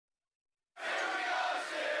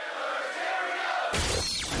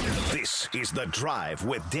This is The Drive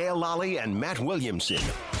with Dale Lally and Matt Williamson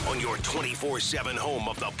on your 24/7 home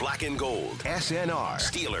of the black and gold. SNR,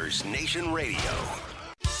 Steelers Nation Radio.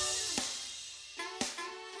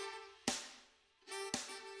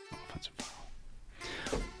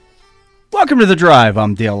 Welcome to The Drive.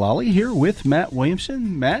 I'm Dale Lally here with Matt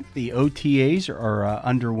Williamson. Matt, the OTAs are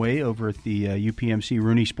underway over at the UPMC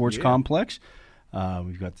Rooney Sports Complex.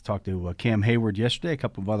 We've got to talk to Cam Hayward yesterday, a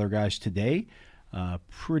couple of other guys today.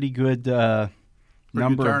 Pretty good number.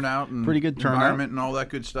 Good turnout and pretty good turnout. Environment and all that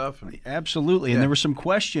good stuff. Absolutely. And there was some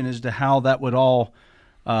question as to how that would all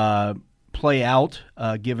play out,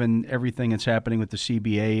 given everything that's happening with the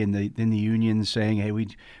CBA and the union saying, "Hey, we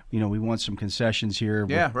want some concessions here."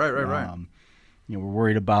 Yeah, right. We're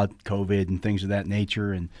worried about COVID and things of that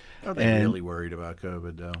nature. And are they really worried about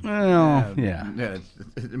COVID, though? Well, yeah.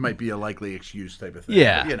 It might be a likely excuse type of thing.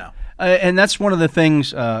 Yeah, but, and that's one of the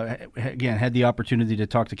things. Again, had the opportunity to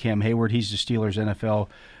talk to Cam Hayward. He's the Steelers NFL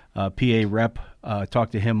PA rep.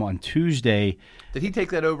 Talked to him on Tuesday. Did he take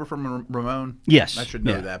that over from Ramon? Yes. I should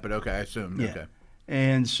know that, but okay, I assume. Yeah. Okay.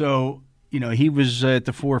 And so, he was at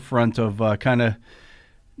the forefront of kind of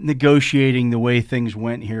negotiating the way things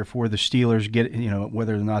went here for the Steelers,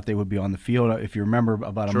 whether or not they would be on the field. If you remember,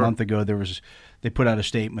 about a month ago, they put out a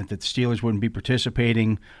statement that the Steelers wouldn't be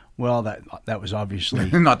participating. Well, that was obviously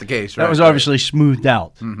not the case. Right? That was obviously smoothed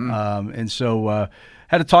out. Mm-hmm. And so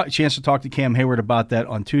had a chance to talk to Cam Hayward about that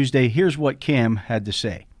on Tuesday. Here's what Cam had to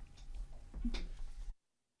say.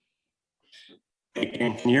 Hey,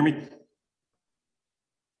 Cam, can you hear me?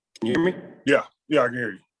 Can you hear me? Yeah, I can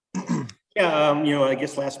hear you. Yeah, I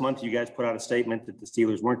guess last month you guys put out a statement that the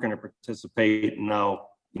Steelers weren't going to participate, and now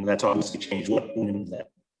that's obviously changed. What is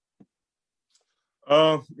that?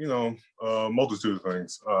 Multitude of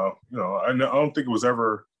things. I don't think it was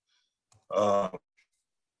ever. I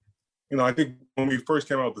think when we first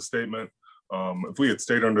came out with the statement, if we had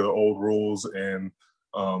stayed under the old rules and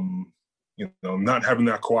not having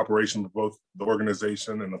that cooperation with both the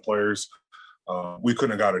organization and the players, we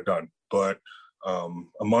couldn't have got it done. But a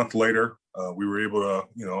month later, we were able to,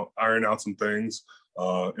 iron out some things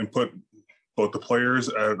and put both the players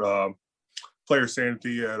at player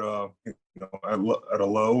sanity at a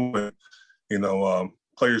low, and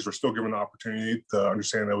players were still given the opportunity to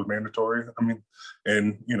understand that it was mandatory.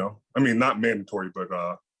 Not mandatory, but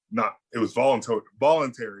it was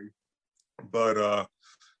voluntary. But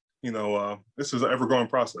this is an ever-growing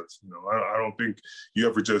process. I don't think you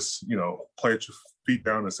ever just plant your feet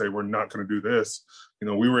down and say we're not going to do this.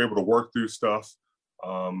 We were able to work through stuff,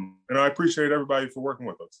 and I appreciate everybody for working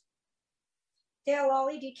with us. Dale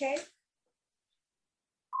Lally, DK.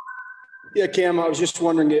 Yeah, Cam, I was just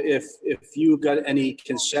wondering if you got any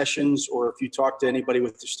concessions, or if you talked to anybody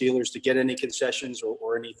with the Steelers to get any concessions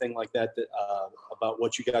or anything like that, about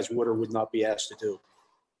what you guys would or would not be asked to do.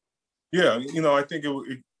 Yeah, I think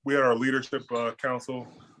we had our leadership council,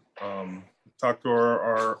 talked to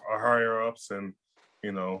our higher ups, and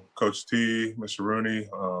Coach T, Mr. Rooney,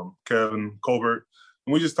 Kevin Colbert,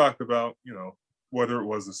 and we just talked about whether it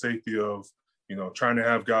was the safety of trying to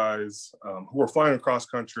have guys who are flying across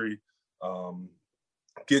country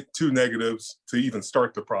get 2 negatives to even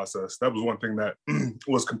start the process. That was one thing that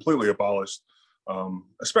was completely abolished,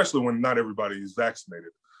 especially when not everybody is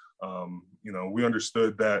vaccinated. We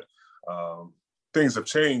understood that things have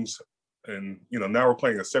changed, and now we're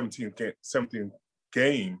playing a 17th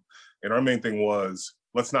game, and our main thing was,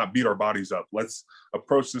 let's not beat our bodies up. Let's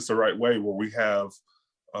approach this the right way, where we have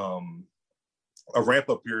a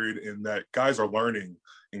ramp-up period in that guys are learning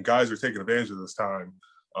and guys are taking advantage of this time.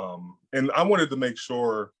 And I wanted to make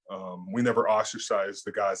sure we never ostracized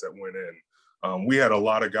the guys that went in. We had a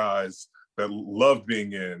lot of guys that loved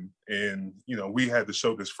being in, and we had to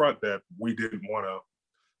show this front that we didn't want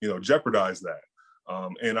to jeopardize that.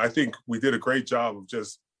 And I think we did a great job of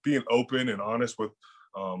just being open and honest with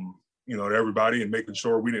to everybody, and making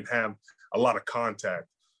sure we didn't have a lot of contact.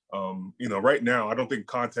 Right now, I don't think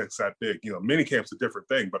contact's that big. Minicamp's a different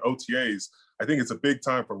thing, but OTAs, I think it's a big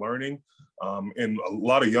time for learning. And a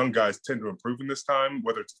lot of young guys tend to improve in this time,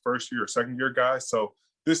 whether it's first year or second year guys. So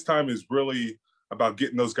this time is really about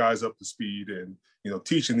getting those guys up to speed and,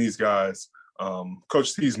 teaching these guys.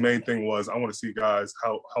 Coach T's main thing was, I want to see guys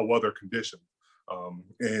how well they're conditioned.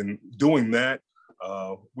 And doing that,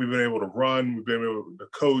 we've been able to run, we've been able to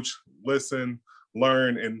coach, listen,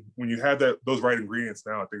 learn. And when you have those right ingredients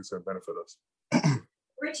now, I think it's going to benefit us.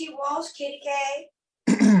 Richie Walsh,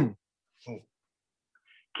 KDK.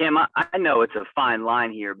 Cam, I know it's a fine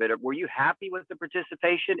line here, but were you happy with the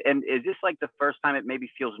participation? And is this like the first time it maybe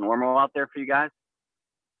feels normal out there for you guys?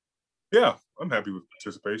 Yeah, I'm happy with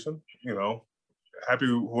participation. happy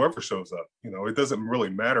whoever shows up. It doesn't really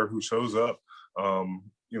matter who shows up.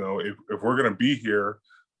 If we're going to be here,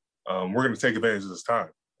 we're going to take advantage of this time.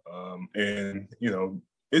 And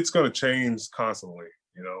it's going to change constantly.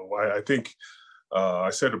 I think I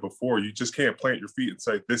said it before, you just can't plant your feet and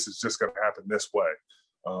say, this is just going to happen this way.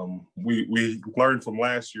 We learned from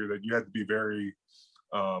last year that you had to be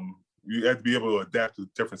you had to be able to adapt to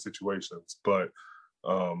different situations, but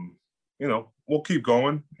we'll keep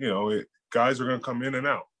going. Guys are going to come in and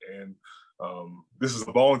out, and this is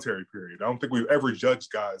a voluntary period. I don't think we've ever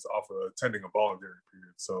judged guys off of attending a voluntary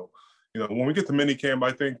period. So, when we get to minicamp,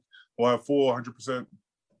 I think we'll have full 100%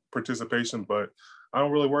 participation, but I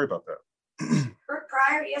don't really worry about that. Bert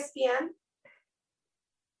Pryor, ESPN.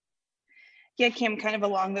 Yeah, Cam, kind of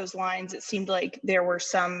along those lines, it seemed like there were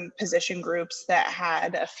some position groups that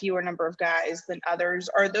had a fewer number of guys than others.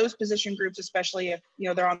 Are those position groups, especially if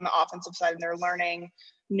they're on the offensive side and they're learning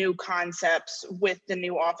new concepts with the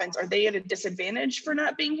new offense, are they at a disadvantage for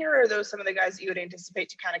not being here, or are those some of the guys that you would anticipate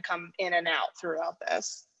to kind of come in and out throughout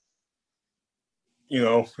this?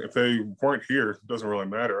 If they weren't here, it doesn't really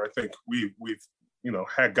matter. I think we've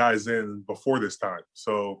had guys in before this time,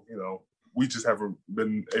 so we just haven't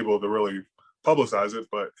been able to really publicize it,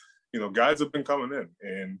 but guys have been coming in,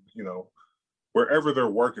 and wherever they're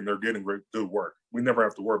working, they're getting good work. We never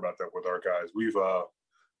have to worry about that with our guys. We've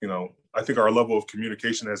I think our level of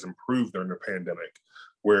communication has improved during the pandemic,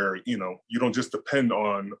 where you don't just depend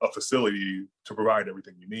on a facility to provide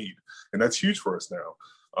everything you need, and that's huge for us now.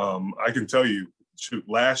 I can tell you,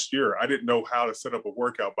 last year I didn't know how to set up a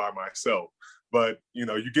workout by myself, but you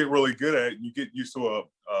get really good at it, and you get used to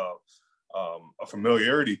a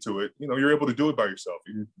familiarity to it. You're able to do it by yourself.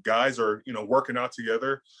 And guys are working out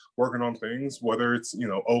together, working on things, whether it's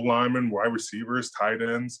O linemen, wide receivers, tight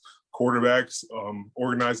ends, quarterbacks,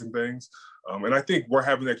 organizing things. And I think we're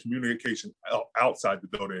having that communication outside the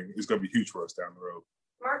building is going to be huge for us down the road.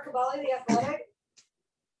 Mark Cavalli, The Athletic.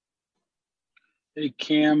 Hey,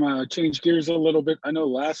 Cam, change gears a little bit. I know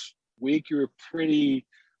last week you were pretty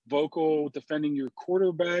vocal defending your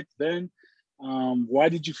quarterback then. Why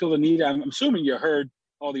did you feel the need? I'm assuming you heard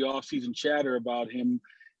all the offseason chatter about him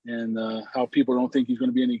and how people don't think he's going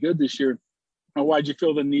to be any good this year. Why did you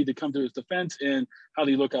feel the need to come to his defense, and how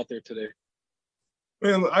did he look out there today?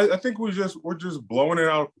 Man, I think we're just blowing it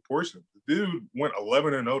out of proportion. The dude went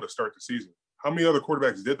 11-0 to start the season. How many other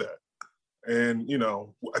quarterbacks did that? And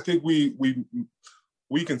I think we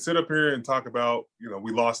can sit up here and talk about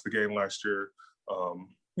we lost the game last year.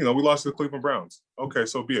 We lost to the Cleveland Browns. Okay,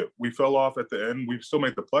 so be it. We fell off at the end. We still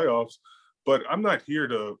made the playoffs, but I'm not here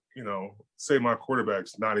to say my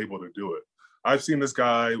quarterback's not able to do it. I've seen this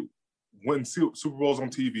guy win Super Bowls on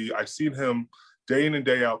TV. I've seen him day in and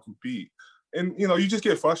day out compete. And, you just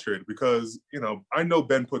get frustrated because, I know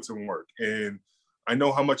Ben puts in work, and I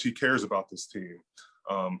know how much he cares about this team.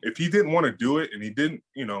 If he didn't want to do it, and he didn't,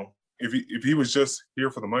 if he was just here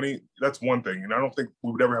for the money, that's one thing. And I don't think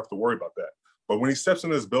we would ever have to worry about that. But when he steps in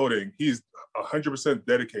this building, he's 100%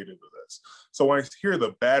 dedicated to this. So when I hear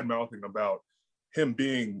the bad mouthing about him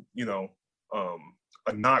being,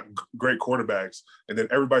 a not great quarterbacks, and then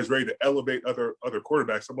everybody's ready to elevate other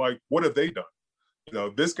quarterbacks, I'm like, what have they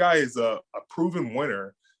done? This guy is a proven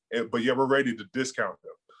winner, but yet we're ready to discount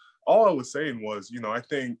him. All I was saying was, I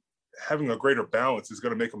think having a greater balance is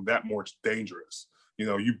going to make him that more dangerous.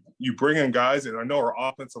 You bring in guys, and I know our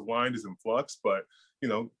offensive line is in flux, but,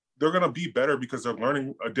 they're going to be better because they're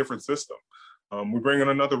learning a different system. We bring in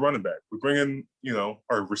another running back. We bring in,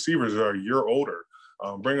 our receivers are a year older.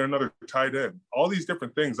 Bring in another tight end. All these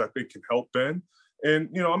different things I think can help Ben.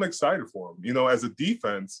 And, I'm excited for him. As a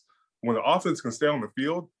defense, when the offense can stay on the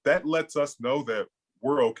field, that lets us know that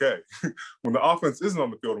we're okay. When the offense isn't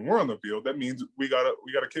on the field and we're on the field, that means we gotta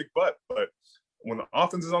kick butt. But when the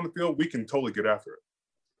offense is on the field, we can totally get after it.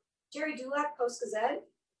 Jerry Dulac, Post-Gazette.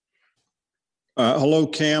 Hello,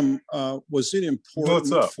 Cam. Was it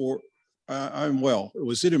important for? I'm well.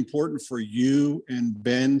 Was it important for you and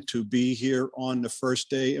Ben to be here on the first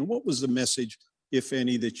day? And what was the message, if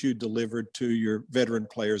any, that you delivered to your veteran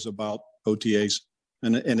players about OTAs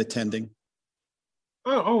and attending?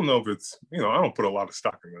 I don't know if it's, I don't put a lot of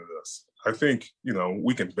stock into this. I think,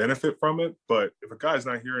 we can benefit from it, but if a guy's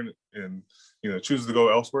not here and chooses to go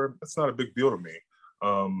elsewhere, that's not a big deal to me.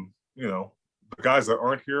 The guys that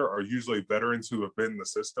aren't here are usually veterans who have been in the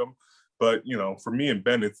system. But, for me and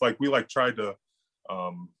Ben, it's like we try to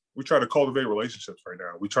cultivate relationships right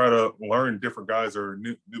now. We try to learn different guys or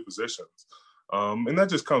new positions. And that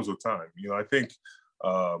just comes with time. I think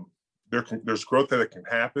there's growth that can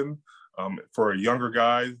happen for a younger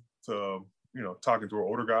guy to, talking to our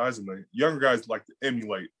older guys. And the younger guys like to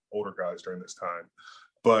emulate older guys during this time.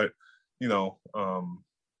 But,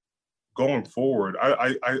 going forward,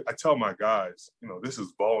 I tell my guys, this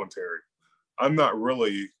is voluntary. I'm not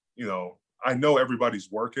really, I know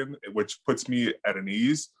everybody's working, which puts me at an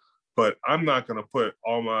ease, but I'm not going to put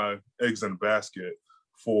all my eggs in a basket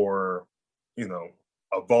for,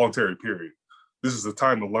 a voluntary period. This is the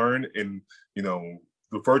time to learn, and,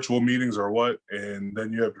 the virtual meetings are what, and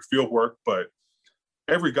then you have your field work. But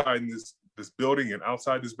every guy in this building and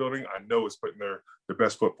outside this building, I know is putting their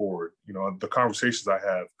best foot forward. The conversations I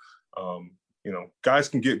have, guys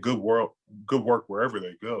can get good work wherever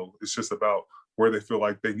they go. It's just about where they feel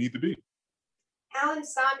like they need to be. Alan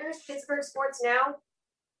Saunders, Pittsburgh Sports Now.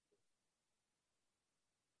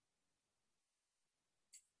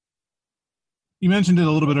 You mentioned it a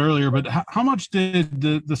little bit earlier, but how much did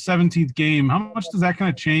the 17th game, how much does that kind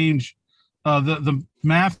of change the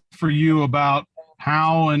math for you about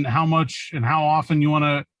how and how much and how often you want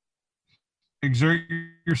to exert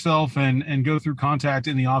yourself and go through contact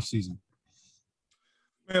in the off season?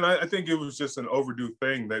 Man, I think it was just an overdue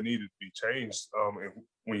thing that needed to be changed.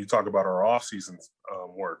 When you talk about our off-season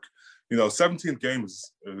work, 17th game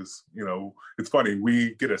is it's funny.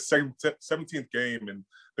 We get a 17th game, and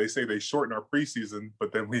they say they shorten our preseason,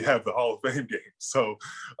 but then we have the Hall of Fame game. So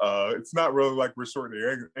it's not really like we're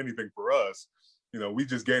shortening anything for us. We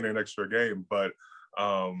just gain an extra game, but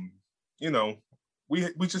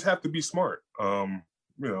we just have to be smart.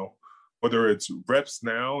 Whether it's reps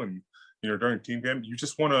now and during team game, you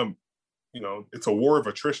just want to, it's a war of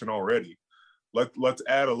attrition already. Let's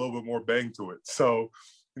add a little bit more bang to it. So,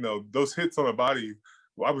 those hits on the body.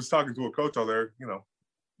 Well, I was talking to a coach out there.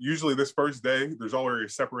 Usually this first day, there's already a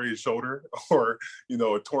separated shoulder or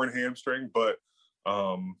a torn hamstring, but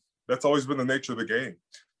that's always been the nature of the game.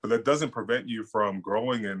 But that doesn't prevent you from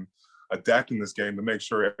growing and adapting this game to make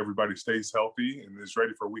sure everybody stays healthy and is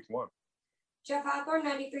ready for week one. Jeff Hawthorne,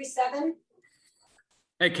 93.7.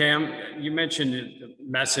 Hey, Cam, you mentioned the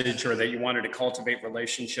message or that you wanted to cultivate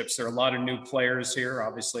relationships. There are a lot of new players here,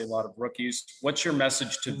 obviously a lot of rookies. What's your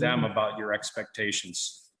message to them about your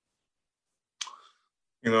expectations?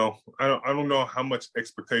 I don't know how much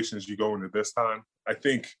expectations you go into this time. I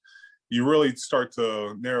think you really start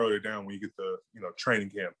to narrow it down when you get to,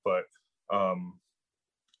 training camp. But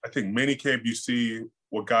I think mini camp, you see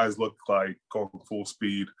what guys look like going full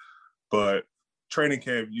speed. But training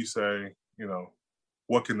camp, you say,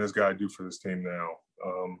 what can this guy do for this team now?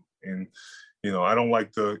 I don't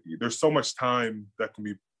like there's so much time that can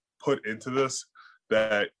be put into this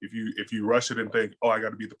that if you rush it and think, oh, I got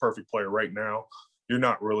to be the perfect player right now, you're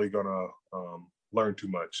not really going to learn too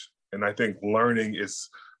much. And I think learning is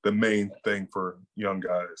the main thing for young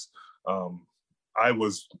guys. I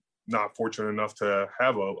was not fortunate enough to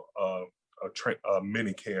have a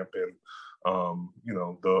mini camp and,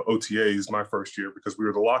 the OTAs my first year because we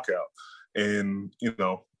were the lockout. And,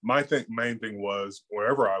 my main thing was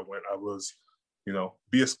wherever I went, I was,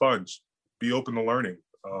 be a sponge, be open to learning.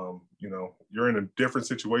 You're in a different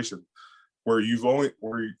situation where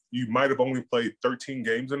you might have only played 13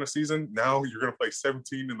 games in a season. Now you're going to play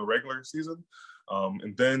 17 in the regular season.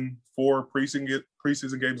 And then 4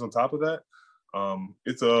 preseason games on top of that.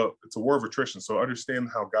 It's a war of attrition. So understand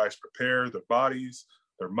how guys prepare their bodies,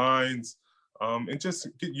 their minds, and just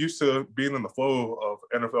get used to being in the flow of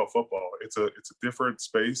NFL football. It's a different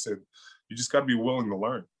space, and you just got to be willing to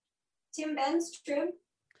learn. Tim Benz, True.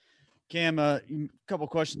 Cam, a couple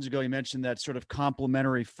questions ago, you mentioned that sort of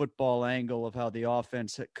complementary football angle of how the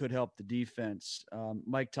offense could help the defense.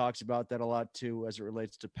 Mike talks about that a lot too, as it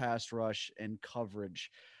relates to pass rush and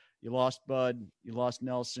coverage. You lost Bud, you lost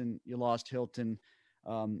Nelson, you lost Hilton.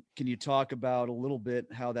 Can you talk about a little bit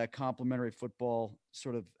how that complementary football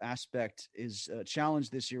sort of aspect is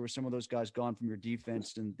challenged this year with some of those guys gone from your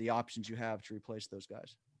defense and the options you have to replace those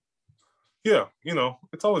guys? Yeah,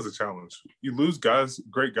 it's always a challenge. You lose guys,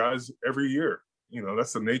 great guys every year.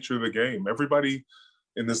 That's the nature of the game. Everybody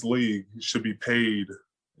in this league should be paid,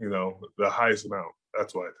 the highest amount.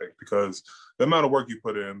 That's what I think, because the amount of work you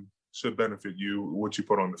put in should benefit you, what you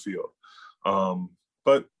put on the field.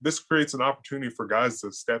 But this creates an opportunity for guys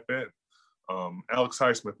to step in. Alex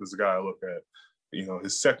Highsmith is a guy I look at,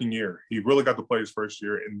 his second year. He really got to play his first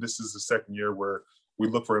year, and this is the second year where we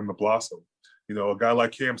look for him to blossom. A guy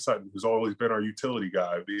like Cam Sutton, who's always been our utility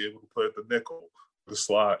guy, be able to put the nickel, the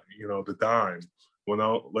slot, the dime. Well,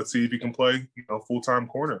 now let's see if he can play, full-time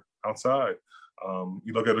corner outside.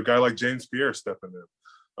 You look at a guy like James Pierre stepping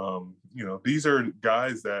in. These are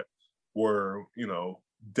guys that were,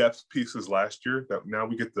 depth pieces last year that now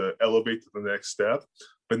we get to elevate to the next step.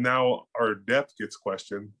 But now our depth gets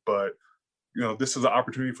questioned. But, this is an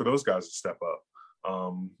opportunity for those guys to step up.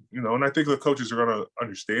 And I think the coaches are going to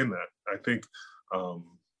understand that. I think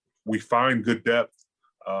we find good depth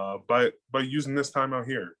by using this time out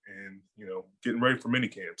here and, getting ready for mini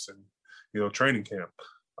camps and, training camp.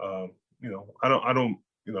 I don't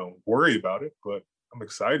worry about it, but I'm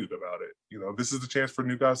excited about it. This is the chance for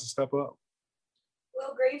new guys to step up.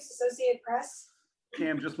 Will Graves, Associated Press.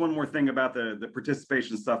 Cam, just one more thing about the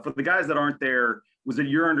participation stuff. For the guys that aren't there, was it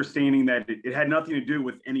your understanding that it had nothing to do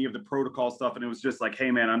with any of the protocol stuff, and it was just like,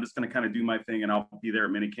 hey, man, I'm just going to kind of do my thing, and I'll be there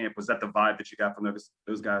at minicamp? Was that the vibe that you got from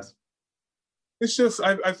those guys? It's just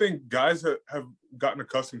I think guys have gotten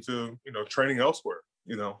accustomed to, training elsewhere.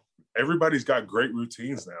 Everybody's got great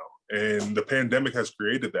routines now, and the pandemic has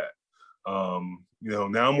created that.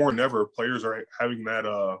 Now more than ever, players are having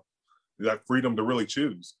that freedom to really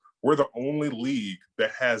choose. We're the only league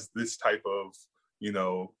that has this type of,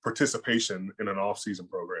 participation in an off-season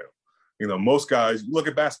program. Most guys, look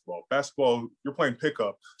at basketball. Basketball, you're playing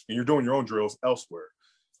pickup and you're doing your own drills elsewhere.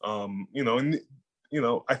 I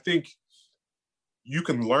think you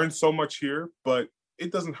can learn so much here, but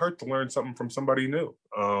it doesn't hurt to learn something from somebody new.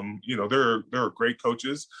 There are great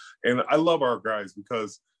coaches, and I love our guys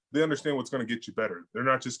because they understand what's going to get you better. They're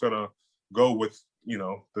not just going to go with,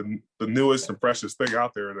 the newest and freshest thing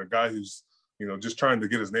out there. The guy who's, just trying to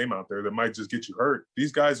get his name out there that might just get you hurt.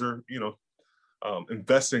 These guys are,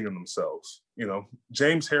 investing in themselves.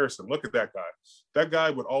 James Harrison, look at that guy. That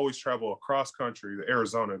guy would always travel across country to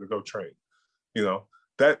Arizona to go train.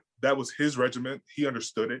 That was his regiment. He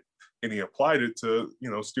understood it and he applied it to,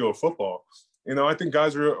 Steeler football. I think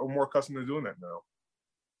guys are more accustomed to doing that now.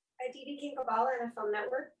 Aditi Kinkabala, NFL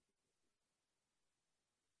Network.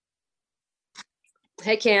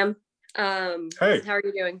 Hey, Cam. Hey. How are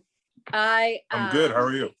you doing? I'm good. How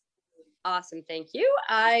are you? Awesome. Thank you.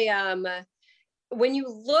 When you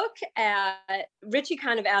look at, Richie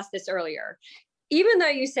kind of asked this earlier, even though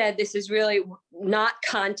you said this is really not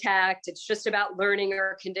contact, it's just about learning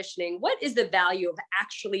or conditioning, what is the value of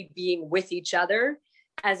actually being with each other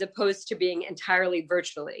as opposed to being entirely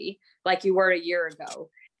virtually like you were a year ago?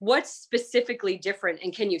 What's specifically different,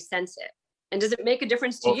 and can you sense it? And does it make a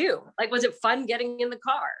difference to you? Like, was it fun getting in the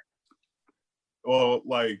car? Well,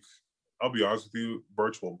 I'll be honest with you,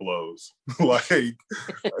 virtual blows.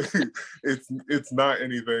 It's not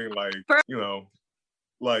anything I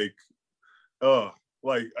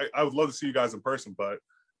would love to see you guys in person, but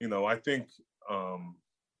I think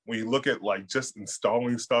when you look at just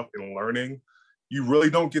installing stuff and learning, you really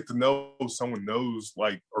don't get to know if someone knows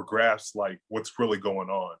or grasps what's really going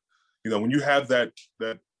on. When you have that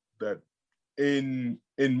in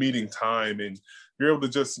meeting time and you're able to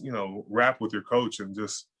just rap with your coach and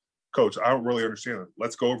just, coach, I don't really understand it.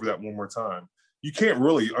 Let's go over that one more time. You can't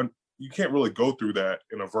really go through that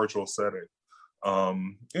in a virtual setting.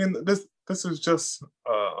 And this is just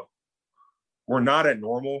we're not at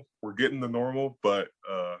normal. We're getting to normal, but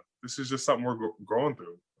this is just something we're growing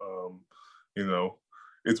through.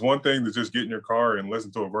 It's one thing to just get in your car and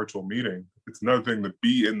listen to a virtual meeting. It's another thing to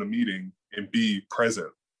be in the meeting and be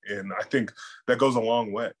present. And I think that goes a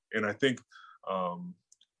long way. And I think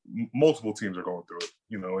multiple teams are going through it.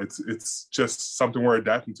 It's just something we're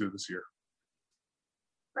adapting to this year.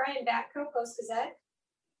 Brian Batko, Post-Gazette.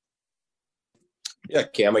 Yeah,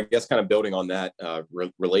 Cam, I guess kind of building on that,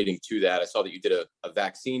 relating to that, I saw that you did a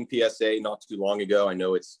vaccine PSA not too long ago. I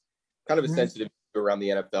know it's kind of a sensitive issue around the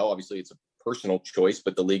NFL. Obviously, it's a personal choice,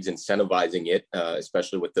 but the league's incentivizing it,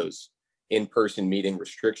 especially with those in-person meeting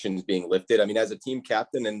restrictions being lifted. I mean, as a team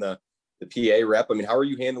captain and the PA rep, I mean, how are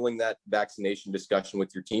you handling that vaccination discussion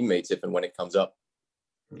with your teammates if and when it comes up?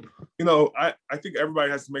 I think everybody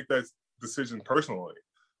has to make that decision personally.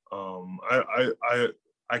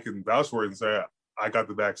 I can vouch for it and say I got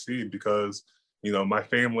the vaccine because, my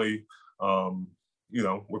family,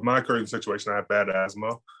 with my current situation, I have bad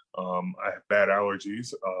asthma. I have bad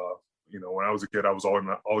allergies. When I was a kid, I was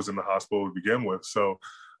always in the hospital to begin with. So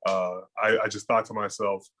I just thought to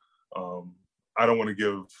myself, I don't want to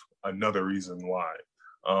give another reason why.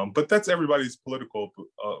 But that's everybody's political,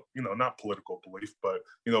 not political belief, but,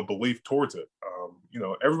 belief towards it.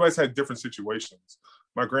 Everybody's had different situations.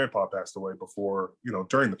 My grandpa passed away before,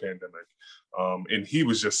 during the pandemic. And he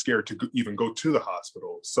was just scared to even go to the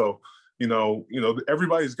hospital. So,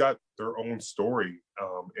 everybody's got their own story.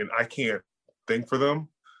 And I can't think for them.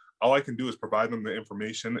 All I can do is provide them the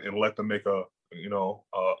information and let them make a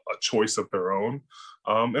choice of their own.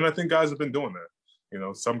 And I think guys have been doing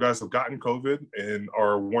that. Some guys have gotten COVID and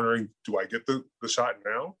are wondering, do I get the shot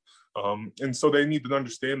now? And so they need to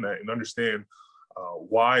understand that and understand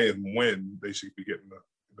why and when they should be getting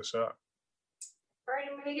the shot. All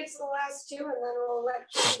right, gonna get to the last two and then we'll let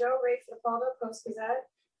you go right for the Faldo Post-Gazette.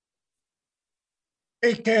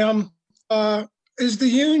 Hey, Cam, is the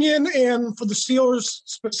union and for the Steelers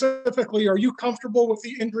specifically, are you comfortable with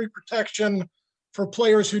the injury protection for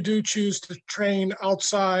players who do choose to train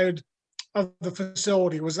outside of the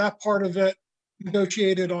facility? Was that part of it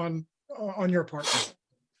negotiated on your part?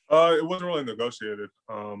 It wasn't really negotiated.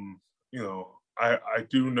 I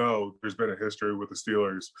do know there's been a history with the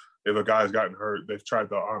Steelers. If a guy's gotten hurt, they've tried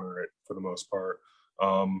to honor it for the most part.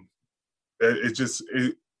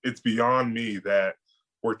 It's beyond me that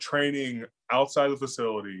we're training outside the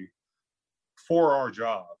facility for our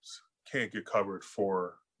jobs, can't get covered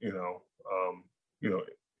for,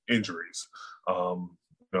 injuries.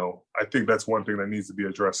 I think that's one thing that needs to be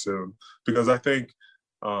addressed soon, because I think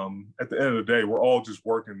at the end of the day, we're all just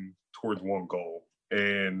working towards one goal,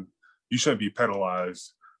 and you shouldn't be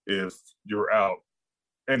penalized if you're out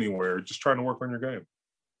anywhere just trying to work on your game.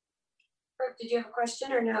 Brooke, did you have a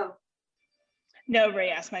question or no? No,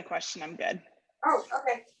 Ray asked my question. I'm good. Oh,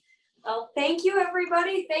 okay. Well, thank you,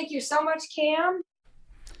 everybody. Thank you so much, Cam.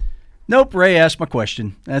 Nope, Ray asked my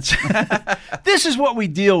question. That's this is what we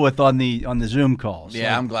deal with on the Zoom calls.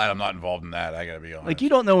 Yeah, I'm glad I'm not involved in that. I got to be honest. Like, you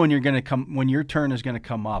don't know when your turn is going to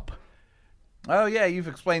come up. Oh yeah, you've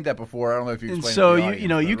explained that before. I don't know if you explained. And so it to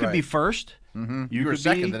the audience, you could right. be first. Mm-hmm. You were could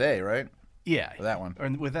second be, today, right? Yeah, with that one. Or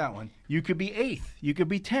with that one, you could be 8th. You could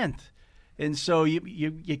be 10th. And so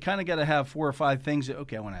you kind of got to have 4 or 5 things that,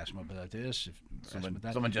 okay, I want to ask them about this.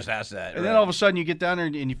 Someone just asked that. And then all of a sudden you get down there,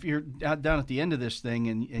 and if you're down at the end of this thing,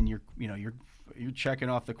 and you're checking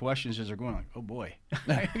off the questions as they're going, like, oh boy,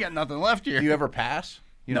 I got nothing left here. Do you ever pass?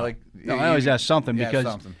 No, I always ask something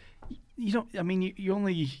because you don't. I mean, you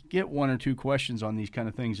only get 1 or 2 questions on these kind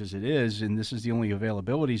of things as it is, and this is the only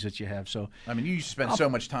availabilities that you have. So I mean, you spend so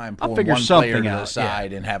much time I'll pulling figure one player something to out, the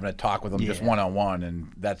side yeah. and having a talk with them just one-on-one,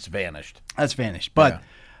 and that's vanished. That's vanished. But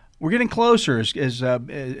we're getting closer,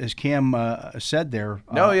 as Cam said there.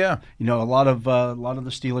 Oh yeah, a lot of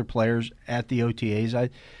the Steeler players at the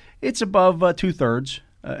OTAs. It's above 2/3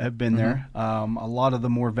 have been there. A lot of the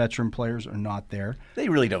more veteran players are not there. They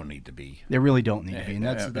really don't need to be. They really don't need to be, and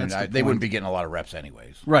that's they wouldn't be getting a lot of reps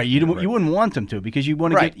anyways. Right. You wouldn't want them to, because you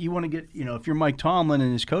want to get if you're Mike Tomlin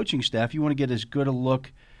and his coaching staff, you want to get as good a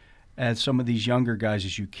look at some of these younger guys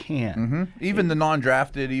as you can. Mm-hmm. Even the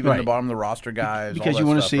non-drafted, even the bottom of the roster guys. Because you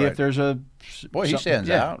want to see if there's a he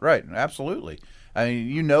stands out. Right. Absolutely. I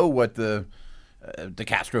mean, what the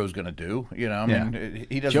Castro is going to do. I mean,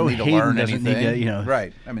 he doesn't need to learn anything.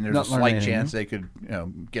 Right. I mean, there's a slight chance they could,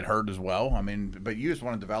 get hurt as well. I mean, but you just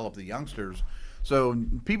want to develop the youngsters. So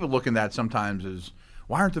people look at that sometimes as,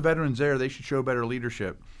 why aren't the veterans there? They should show better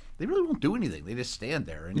leadership. They really won't do anything. They just stand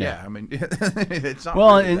there. And I mean, it's not.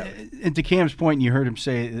 Well, really and to Cam's point, you heard him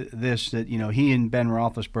say this, that he and Ben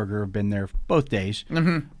Roethlisberger have been there both days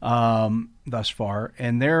thus far,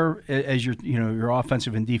 and they're, as your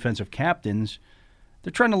offensive and defensive captains,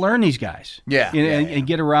 they're trying to learn these guys. And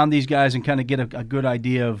get around these guys and kind of get a good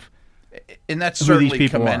idea of. And that's certainly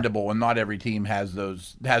commendable. And not every team has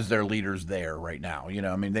their leaders there right now.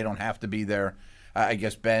 I mean, they don't have to be there. I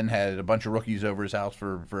guess Ben had a bunch of rookies over his house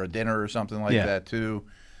for a dinner or something like that too.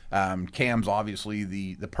 Cam's obviously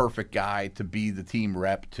the perfect guy to be the team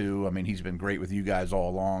rep too. I mean, he's been great with you guys all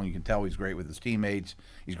along. You can tell he's great with his teammates.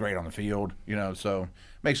 He's great on the field. So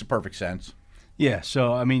makes perfect sense. Yeah.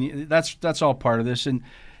 So I mean, that's all part of this, and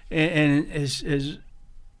as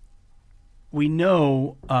we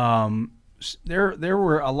know, there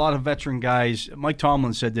were a lot of veteran guys. Mike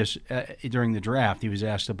Tomlin said this during the draft. He was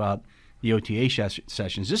asked about the OTA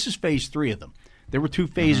sessions. This is phase 3 of them. There were 2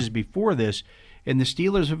 phases before this, and the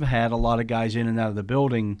Steelers have had a lot of guys in and out of the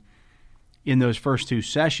building in those first 2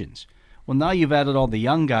 sessions. Well, now you've added all the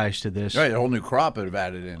young guys to this. Right, a whole new crop have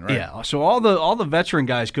added in, right? Yeah, so all the veteran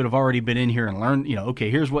guys could have already been in here and learned,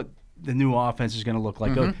 okay, here's what the new offense is going to look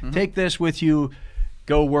like. Take this with you,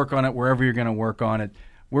 go work on it wherever you're going to work on it.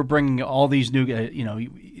 We're bringing all these new guys,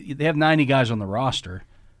 they have 90 guys on the roster.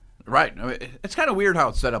 Right. I mean, it's kind of weird how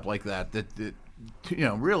it's set up like that. That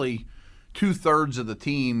really 2/3 of the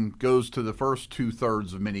team goes to the first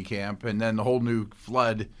 2/3 of minicamp, and then the whole new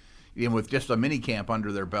flood, with just a minicamp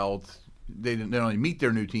under their belt, they only meet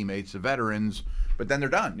their new teammates, the veterans, but then they're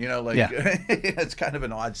done. It's kind of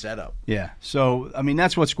an odd setup. Yeah. So I mean,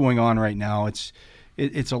 that's what's going on right now. It's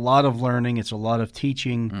a lot of learning. It's a lot of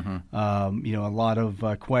teaching. A lot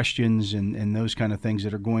of questions and those kind of things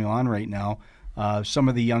that are going on right now. Some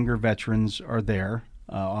of the younger veterans are there,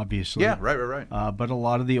 obviously. Yeah, right. But a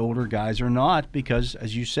lot of the older guys are not, because,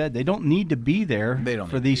 as you said, they don't need to be there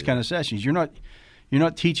for these kind of sessions. You're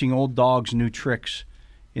not teaching old dogs new tricks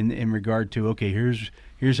in regard to, okay, here's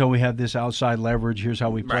here's how we have this outside leverage. Here's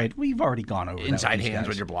how we played. Right. We've already gone over inside that hands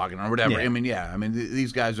when you're blocking or whatever. I mean,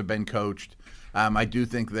 these guys have been coached. I do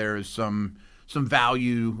think there is some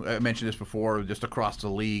value. I mentioned this before, just across the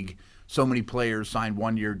league. So many players signed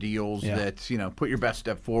one-year deals that, put your best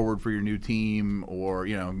step forward for your new team or,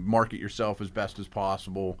 market yourself as best as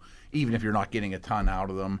possible, even if you're not getting a ton out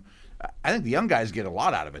of them. I think the young guys get a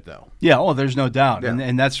lot out of it, though. Yeah, there's no doubt. Yeah.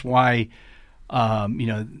 And that's why,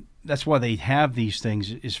 that's why they have these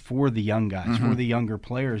things is for the young guys, for the younger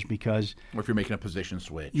players, because. Or if you're making a position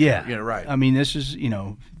switch. Yeah. Right. I mean, this is,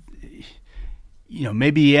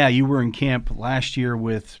 maybe, you were in camp last year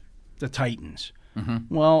with the Titans.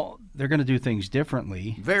 Mm-hmm. Well, they're going to do things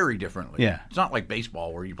differently. Very differently. Yeah. It's not like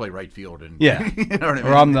baseball where you play right field and you know what I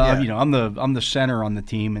mean? Or I'm the center on the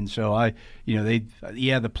team, and so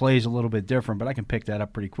the play is a little bit different, but I can pick that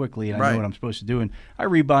up pretty quickly and I know what I'm supposed to do, and I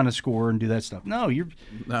rebound a score and do that stuff. No, you're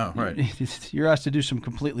asked to do some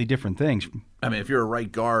completely different things. I mean, if you're a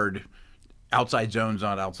right guard, outside zone's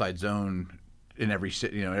not outside zone in every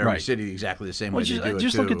city, city exactly the same way they do it.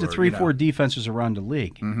 Just look at the 3-4 defenses around the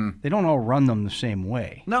league. Mm-hmm. They don't all run them the same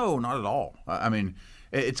way. No, not at all. I mean,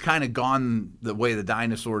 it's kind of gone the way the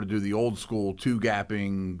dinosaur to do the old school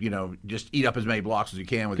two-gapping, just eat up as many blocks as you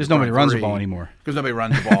can. Because nobody runs the ball anymore. Because nobody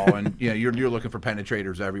runs the ball, and you're looking for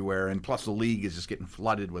penetrators everywhere. And plus the league is just getting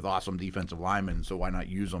flooded with awesome defensive linemen, so why not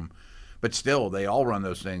use them? But still, they all run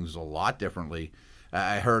those things a lot differently.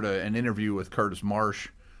 I heard an interview with Curtis Marsh.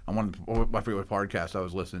 I forget what podcast I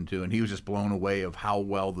was listening to, and he was just blown away of how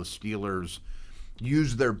well the Steelers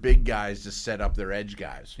use their big guys to set up their edge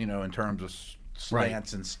guys, in terms of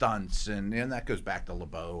slants and stunts, and that goes back to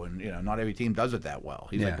LeBeau, and not every team does it that well.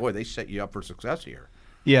 He's like, boy, they set you up for success here.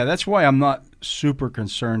 Yeah, that's why I'm not super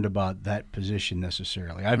concerned about that position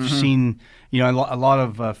necessarily. I've seen, a lot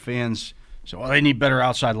of fans say, well, they need better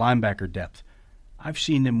outside linebacker depth. I've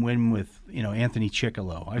seen them win with, Anthony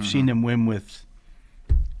Chickillo. I've seen them win with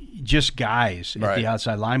just guys at the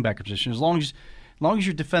outside linebacker position. As long as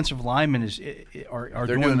your defensive linemen are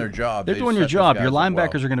doing their job. They're doing their job. Your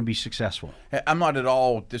linebackers are going to be successful. I'm not at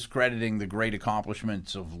all discrediting the great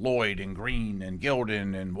accomplishments of Lloyd and Green and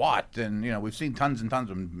Gilden and Watt, and we've seen tons and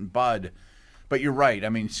tons of Bud. But you're right. I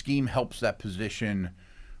mean, scheme helps that position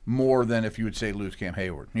more than if you would say lose Cam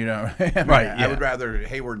Hayward. I would rather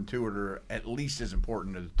Hayward and Tuitt are at least as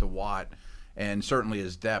important to Watt. And certainly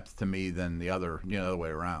his depth to me than the other way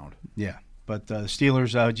around. Yeah, but the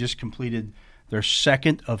Steelers just completed their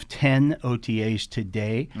second of 10 OTAs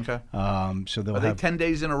today. Okay. So they'll have they 10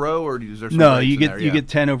 days in a row, or is there some no? You get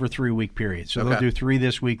 10 over 3 week period. So they'll Okay. do 3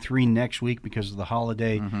 this week, 3 next week because of the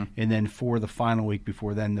holiday, and then 4 the final week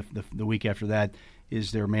before then. The week after that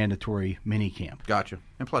is their mandatory mini camp. Gotcha.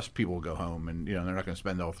 And plus, people will go home, and they're not going to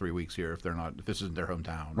spend all 3 weeks here if this isn't their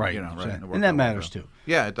hometown, right? Right. And that matters too.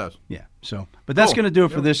 Yeah, it does. Yeah. So, but that's going to do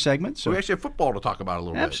it for this segment. So we actually have football to talk about a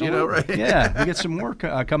little absolutely. bit. Right? Yeah, we get some more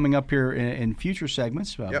coming up here in future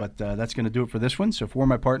segments, but that's going to do it for this one. So, for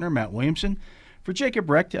my partner Matt Williamson, for Jacob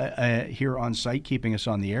Recht here on site, keeping us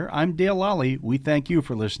on the air, I'm Dale Lally. We thank you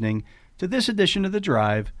for listening to this edition of The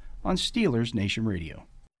Drive on Steelers Nation Radio.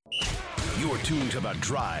 You're tuned to The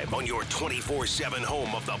Drive on your 24/7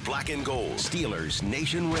 home of the black and gold. Steelers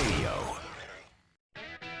Nation Radio.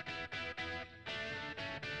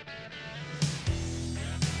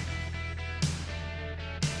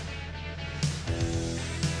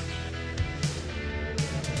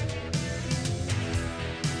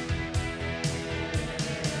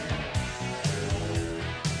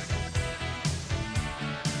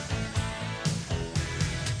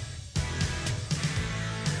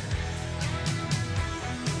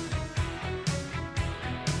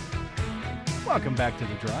 Welcome back to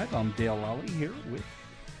The Drive. I'm Dale Lally here with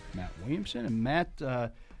Matt Williamson. And Matt,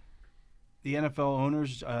 the NFL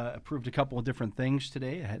owners approved a couple of different things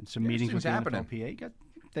today. I had some meetings with the NFLPA. Got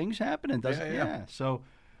things happening, doesn't it? Yeah. So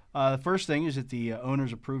the first thing is that the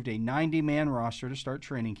owners approved a 90-man roster to start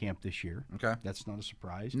training camp this year. Okay. That's not a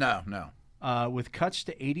surprise. No. With cuts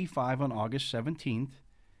to 85 on August 17th,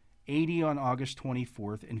 80 on August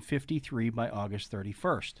 24th, and 53 by August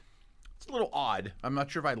 31st. It's a little odd. I'm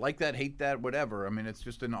not sure if I like that, hate that, whatever. I mean, it's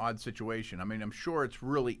just an odd situation. I mean, I'm sure it's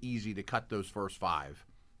really easy to cut those first 5.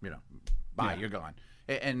 You're gone.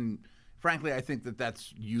 And frankly, I think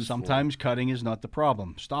that's useful. Sometimes cutting is not the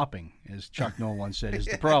problem. Stopping, as Chuck Noll once said, is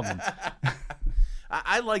the problem.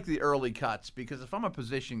 I like the early cuts because if I'm a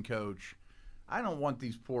position coach, I don't want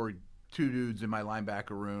these poor 2 dudes in my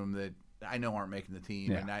linebacker room that I know aren't making the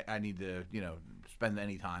team, and I need to, spend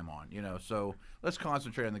any time on, So let's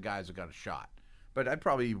concentrate on the guys that got a shot. But I'd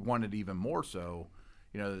probably want it even more so,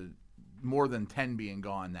 more than 10 being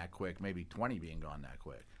gone that quick, maybe 20 being gone that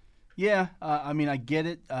quick. Yeah, I mean, I get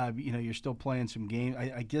it. You're still playing some games.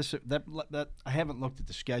 I guess that I haven't looked at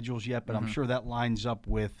the schedules yet, but I'm sure that lines up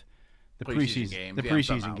with the preseason games. The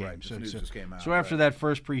preseason games. Right. So after that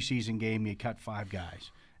first preseason game, you cut 5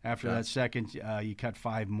 guys. After that second, you cut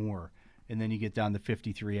 5 more, and then you get down to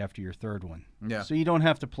 53 after your third one. Yeah. So you don't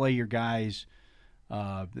have to play your guys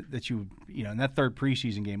that you in that third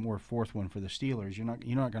preseason game or fourth one for the Steelers. You're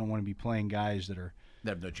not going to want to be playing guys that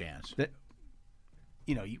have no chance.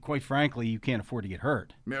 Quite frankly, you can't afford to get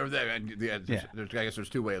hurt. I guess there's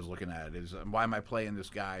 2 ways of looking at it. Is why am I playing this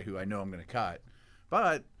guy who I know I'm going to cut,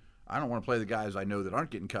 but I don't want to play the guys I know that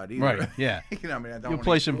aren't getting cut either. Right? Yeah. I mean, I don't you'll want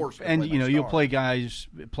play to some, and you'll play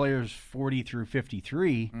players 40 through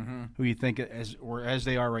 53 who you think as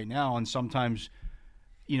they are right now, and sometimes.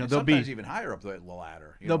 They'll be even higher up the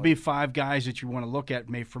ladder. There'll be 5 guys that you want to look at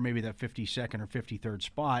for maybe that 52nd or 53rd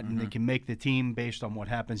spot, and they can make the team based on what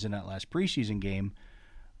happens in that last preseason game.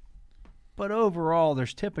 But overall,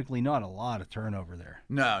 there's typically not a lot of turnover there.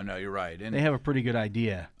 No, you're right. And they have a pretty good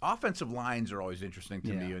idea. Offensive lines are always interesting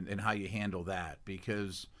to me and how you handle that,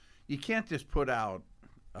 because you can't just put out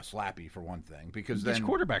a slappy for one thing, because then your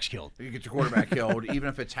quarterback's killed. You get your quarterback killed, even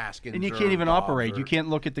if it's Haskins. And you can't even operate. You can't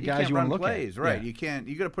look at the guys you want to look plays, at. Right? Yeah. You can't.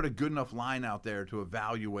 You got to put a good enough line out there to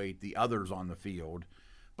evaluate the others on the field,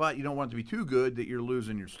 but you don't want it to be too good that you're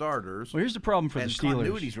losing your starters. Well, here's the problem for the Steelers.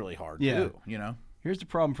 Continuity's really hard too. Here's the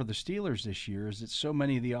problem for the Steelers this year is that so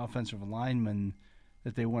many of the offensive linemen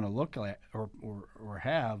that they want to look at or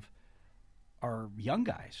have are young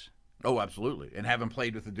guys. Oh, absolutely, and haven't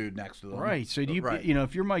played with the dude next to them. Right. So do you,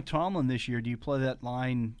 if you're Mike Tomlin this year, do you play that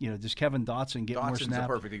line? Does Kevin Dotson get more snaps? Dotson's a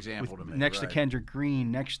perfect example to me. Next to Kendrick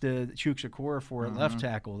Green, next to Chuks Okorafor at left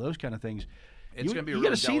tackle, those kind of things. It's going to be you got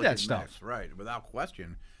to see that stuff, right? Without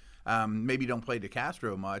question. Maybe don't play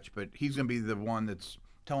DeCastro much, but he's going to be the one that's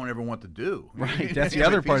telling everyone what to do. Right. That's the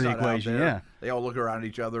other part of the equation. Yeah. They all look around at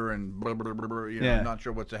each other and not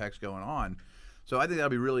sure what the heck's going on. So I think that'll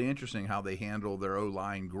be really interesting how they handle their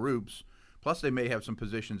O-line groups. Plus, they may have some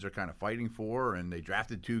positions they're kind of fighting for, and they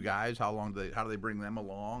drafted 2 guys. How do they bring them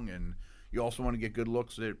along? And you also want to get good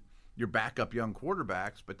looks at your backup young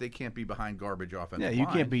quarterbacks, but they can't be behind garbage offensive line. You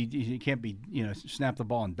can't be snap the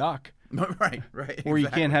ball and duck. Right. Or you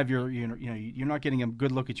can't have you're not getting a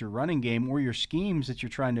good look at your running game or your schemes that you're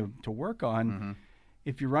trying to work on.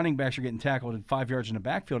 If your running backs are getting tackled at 5 yards in the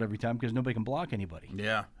backfield every time because nobody can block anybody.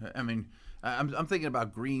 Yeah, I mean, I'm thinking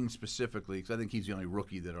about Green specifically because I think he's the only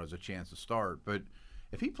rookie that has a chance to start. But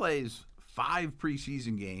if he plays 5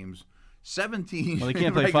 preseason games, 17. Well, they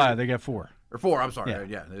can't play 5; they got 4 or 4. I'm sorry,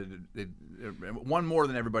 one more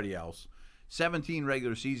than everybody else. 17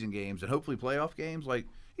 regular season games and hopefully playoff games. Like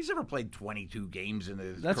he's never played 22 games in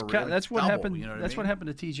his career. That's what happened. What happened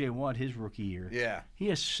to T.J. Watt his rookie year. Yeah, he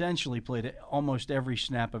essentially played almost every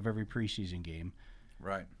snap of every preseason game.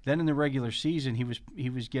 Right. Then in the regular season, he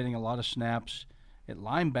was getting a lot of snaps at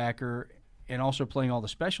linebacker and also playing all the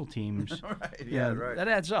special teams. Right. Right. That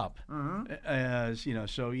adds up.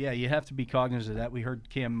 So you have to be cognizant of that. We heard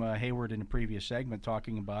Cam Hayward in a previous segment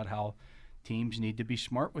talking about how teams need to be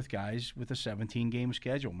smart with guys with a 17-game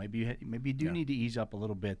schedule. Maybe you do need to ease up a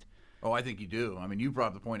little bit. Oh, I think you do. I mean, you brought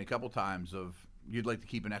up the point a couple times of you'd like to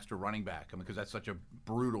keep an extra running back. I mean, because that's such a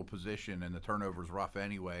brutal position and the turnover's rough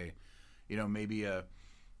anyway. Maybe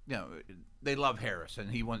they love Harris and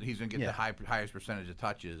he's going to get the highest percentage of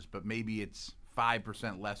touches, but maybe it's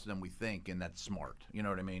 5% less than we think, and that's smart. You know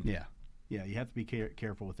what I mean? Yeah. You have to be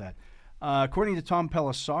careful with that. According to Tom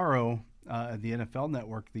Pelissaro of the NFL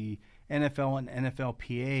Network, the NFL and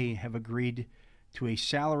NFLPA have agreed to a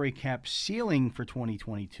salary cap ceiling for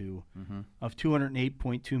 2022 of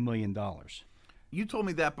 $208.2 million. You told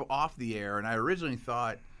me that off the air, and I originally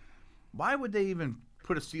thought, why would they even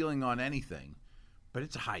put a ceiling on anything? But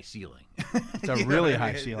it's a high ceiling. It's a really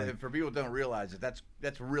high ceiling. For people who don't realize it, that's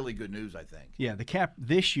really good news, I think. Yeah, the cap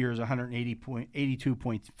this year is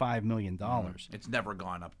 $182.5 million. It's never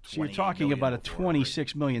gone up. So you're talking about a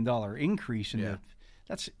 $26 million increase in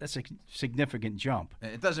that's a significant jump.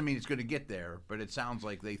 It doesn't mean it's going to get there, but it sounds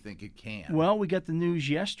like they think it can. Well, we got the news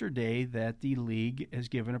yesterday that the league has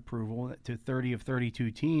given approval to 30 of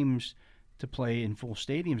 32 teams to play in full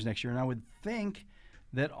stadiums next year, and I would think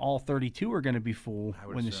that all 32 are going to be full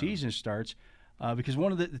when the season starts, because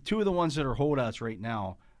one of the 2 of the ones that are holdouts right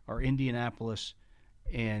now are Indianapolis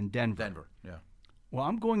and Denver. Yeah. Well,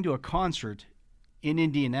 I'm going to a concert in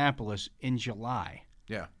Indianapolis in July.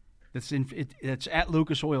 Yeah. It's at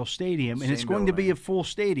Lucas Oil Stadium, and it's going to be a full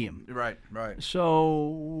stadium. Right. So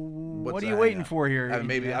what are you waiting for here?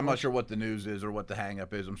 I'm not sure what the news is or what the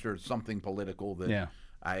hang-up is. I'm sure it's something political that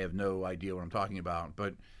I have no idea what I'm talking about.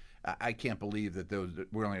 But I can't believe that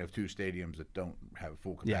we only have 2 stadiums that don't have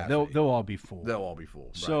full capacity. Yeah, they'll all be full. They'll all be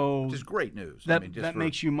full. So right. Which is great news. That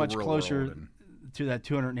makes you much closer to that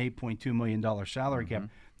 $208.2 million salary cap.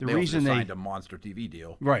 The reason they signed a monster TV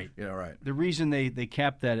deal. Right. Yeah, right. The reason they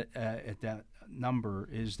capped that at that number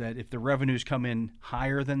is that if the revenues come in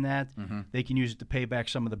higher than that, they can use it to pay back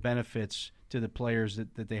some of the benefits to the players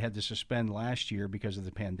that they had to suspend last year because of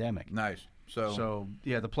the pandemic. Nice. So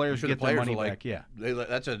yeah, the players get their money back. Yeah,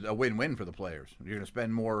 that's a win-win for the players. You're going to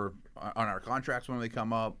spend more on our contracts when they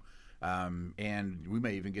come up, and we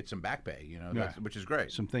may even get some back pay. Which is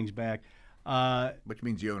great. Some things back, which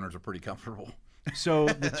means the owners are pretty comfortable. So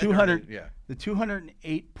the the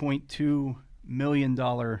 $208.2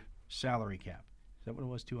 million salary cap. Is that what it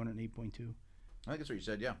was? 208.2. I think that's what you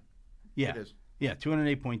said. Yeah. Yeah. It is. Yeah.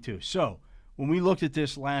 208.2. So when we looked at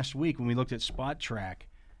this last week, when we looked at Spot Track,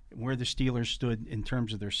 where the Steelers stood in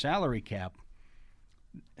terms of their salary cap,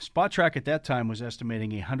 Spot Track at that time was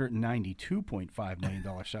estimating a $192.5 million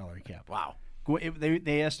salary cap. Wow.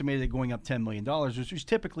 They estimated it going up $10 million, which is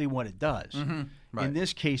typically what it does. Right. In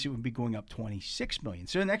this case, it would be going up $26 million.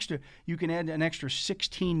 So you can add an extra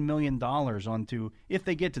 $16 million onto if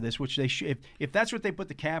they get to this, which they should. If that's what they put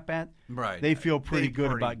the cap at, right, they feel pretty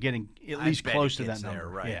good about getting at least close to that number.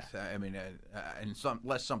 Right. Yeah. I mean, and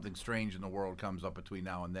unless something strange in the world comes up between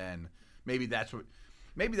now and then, maybe that's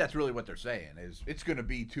really what they're saying is it's going to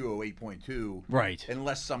be 208.2, right?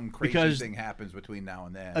 Unless some crazy thing happens between now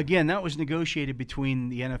and then. Again, that was negotiated between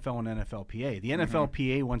the NFL and NFLPA. The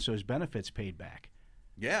NFLPA wants those benefits paid back.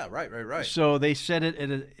 Yeah, right. So they set it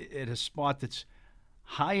at a spot that's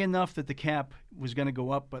high enough that the cap was going to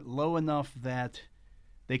go up, but low enough that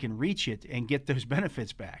they can reach it and get those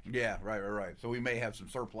benefits back. Yeah, right. So we may have some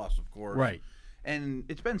surplus, of course. Right. And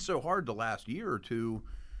it's been so hard the last year or two.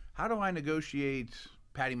 How do I negotiate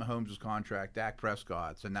Patty Mahomes' contract, Dak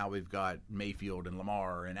Prescott's, and now we've got Mayfield and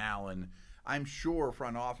Lamar and Allen? I'm sure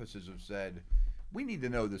front offices have said, we need to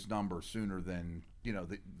know this number sooner than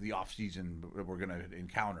the offseason we're going to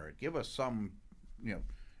encounter it. Give us some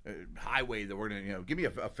highway that we're going to give me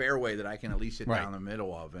a fairway that I can at least sit down the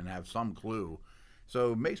middle of and have some clue.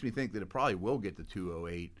 So it makes me think that it probably will get to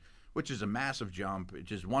 208, which is a massive jump. It's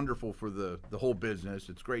just wonderful for the whole business.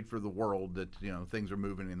 It's great for the world that things are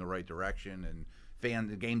moving in the right direction, and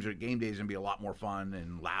game days gonna be a lot more fun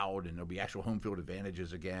and loud, and there'll be actual home field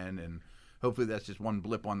advantages again. And hopefully that's just one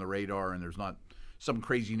blip on the radar, and there's not some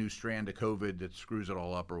crazy new strand of COVID that screws it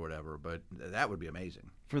all up or whatever. But that would be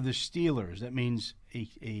amazing for the Steelers. That means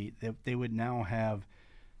that they would now have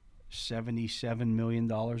 $77 million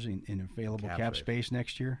in available cap space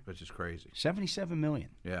next year, which is crazy. $77 million.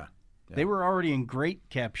 Yeah. They were already in great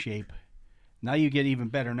cap shape. Now you get even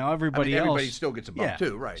better. Now everybody still gets a bump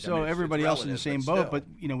too, right? So everybody else in the same boat. But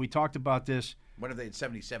we talked about this. What if they had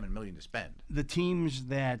 $77 million to spend? The teams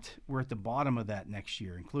that were at the bottom of that next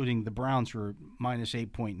year, including the Browns, were minus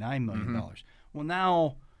 $8.9 million. Well,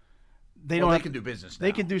 now they can do business.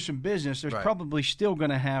 They can do some business. There's probably still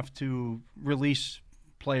going to have to release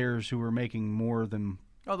players who are making more than.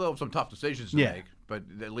 Oh, they'll have some tough decisions to make, but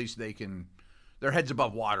at least they can. Their head's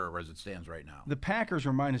above water as it stands right now. The Packers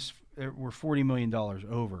were $40 million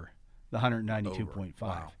over the 192.5.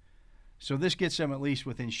 Wow. So this gets them at least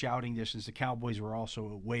within shouting distance. The Cowboys were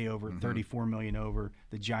also way over, $34 million over.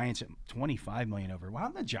 The Giants at $25 million over.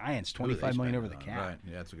 Wow, the Giants $25 million over the cap. Right.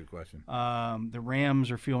 Yeah, that's a good question. The Rams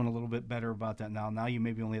are feeling a little bit better about that now. Now you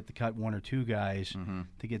maybe only have to cut one or two guys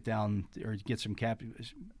to get down or get some cap.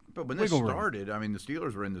 But when this started, I mean, the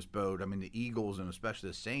Steelers were in this boat. I mean, the Eagles and especially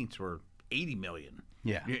the Saints were $80 million.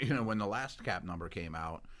 Yeah. When the last cap number came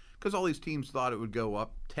out, because all these teams thought it would go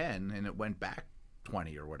up 10 and it went back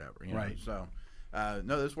 20 or whatever. Right. So,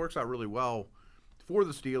 no, this works out really well for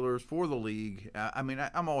the Steelers, for the league. I mean,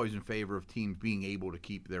 I'm always in favor of teams being able to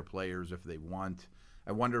keep their players if they want.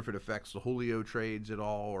 I wonder if it affects the Julio trades at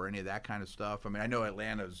all or any of that kind of stuff. I mean, I know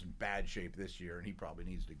Atlanta's in bad shape this year and he probably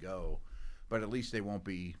needs to go, but at least they won't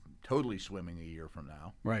be totally swimming a year from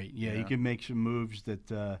now. Right. Yeah, you can make some moves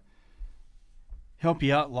that help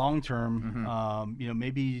you out long term.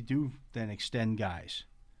 Maybe you do then extend guys.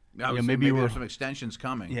 Maybe there's some extensions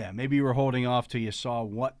coming. Yeah, maybe you were holding off till you saw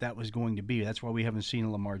what that was going to be. That's why we haven't seen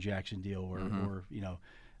a Lamar Jackson deal or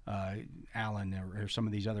Allen or some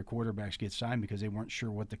of these other quarterbacks get signed because they weren't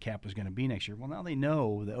sure what the cap was going to be next year. Well, now they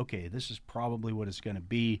know that, okay, this is probably what it's going to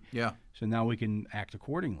be. Yeah. So now we can act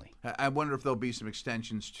accordingly. I wonder if there'll be some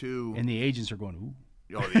extensions too. And the agents are going,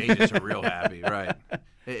 ooh. Oh, the agents are real happy, right?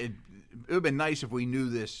 It would have been nice if we knew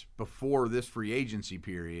this before this free agency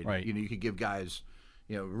period. Right. You could give guys,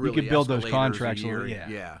 really you could build those escalators contracts.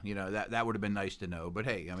 Yeah, that would have been nice to know. But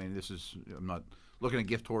hey, I mean, I'm not looking at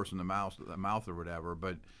gift horse in the mouth or whatever.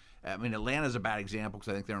 But I mean, Atlanta's a bad example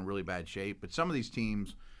because I think they're in really bad shape. But some of these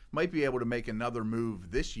teams might be able to make another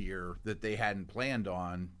move this year that they hadn't planned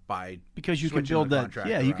on because you can build that.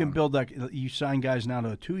 Yeah, you can build that. You sign guys now to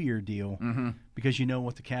a 2-year deal because you know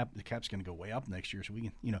what the cap's going to go way up next year. So we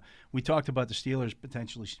can, we talked about the Steelers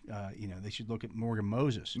potentially. They should look at Morgan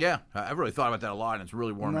Moses. Yeah, I've really thought about that a lot, and it's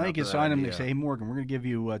really warming up. Now you can sign him and say, "Hey, Morgan, we're going to give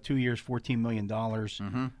you 2 years, $14 million.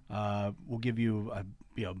 We'll give you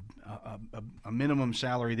a minimum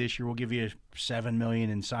salary this year. We'll give you $7 million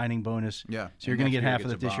in signing bonus. Yeah, so you're going to get half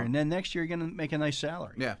of it this year, and then next year you're going to make a nice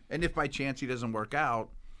salary. Yeah, and if by chance he doesn't work out,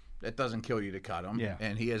 that doesn't kill you to cut him. Yeah,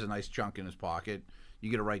 and he has a nice chunk in his pocket. You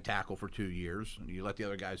get a right tackle for 2 years, and you let the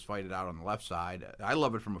other guys fight it out on the left side. I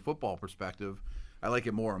love it from a football perspective. I like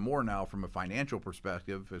it more and more now from a financial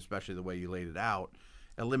perspective, especially the way you laid it out.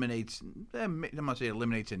 Eliminates, I'm not saying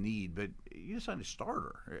eliminates a need, but you just sign a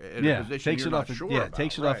starter at a position takes you're it not off. Sure yeah, about,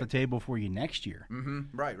 takes it right. off the table for you next year.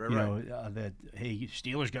 Right. That hey,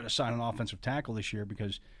 Steelers got to sign an offensive tackle this year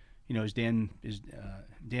because, is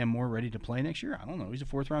Dan Moore ready to play next year? I don't know. He's a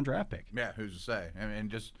 4th-round draft pick. Yeah, who's to say?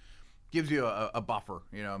 And just gives you a buffer.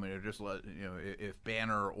 I mean, it just if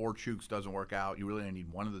Banner or Chooks doesn't work out, you really only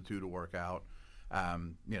need one of the two to work out.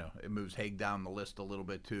 It moves Haig down the list a little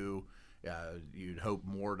bit too. You'd hope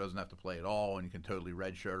Moore doesn't have to play at all, and you can totally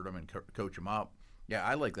redshirt him and coach him up. Yeah,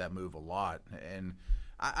 I like that move a lot. And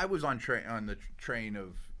I was on the train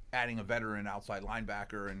of adding a veteran outside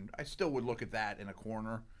linebacker, and I still would look at that in a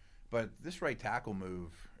corner. But this right tackle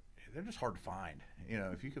move, they're just hard to find.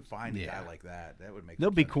 If you could find a guy like that, that would make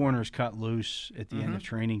There'll be sense. corners cut loose at the end of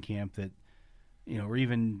training camp that, or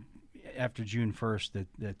even after June 1st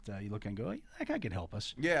that you look and go, hey, that guy could help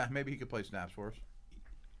us. Yeah, maybe he could play snaps for us.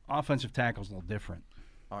 Offensive tackle's a little different.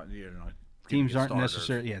 Teams aren't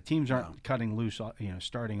necessarily. Yeah, teams aren't cutting loose.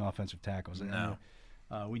 Starting offensive tackles. No.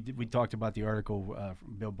 We talked about the article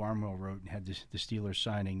Bill Barnwell wrote and had the Steelers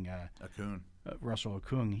signing Okung. Russell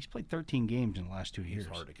Okung. He's played 13 games in the last 2 years.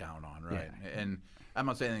 He's hard to count on, right? Yeah. And I'm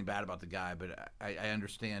not saying anything bad about the guy, but I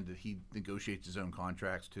understand that he negotiates his own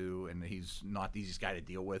contracts too, and he's not the easiest guy to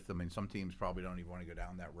deal with. I mean, some teams probably don't even want to go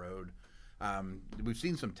down that road. We've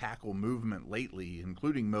seen some tackle movement lately,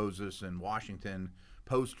 including Moses and Washington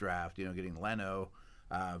post-draft, getting Leno,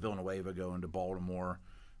 Villanueva going to Baltimore.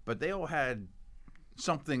 But they all had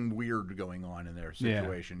something weird going on in their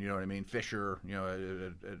situation. You know what I mean? Fisher,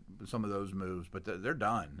 some of those moves. But they're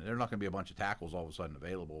done. They're not going to be a bunch of tackles all of a sudden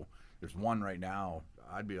available. There's one right now.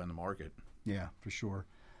 I'd be on the market. Yeah, for sure.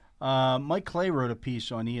 Mike Clay wrote a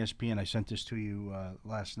piece on ESPN. I sent this to you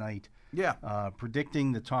last night. Yeah.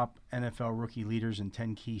 Predicting the top NFL rookie leaders in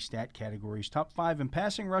 10 key stat categories. Top 5 in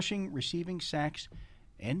passing, rushing, receiving, sacks,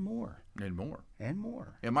 and more. And more.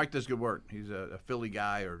 Yeah, Mike does good work. He's a Philly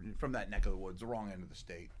guy or from that neck of the woods, the wrong end of the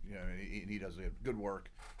state. He does good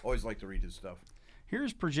work. Always like to read his stuff.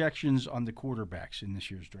 Here's projections on the quarterbacks in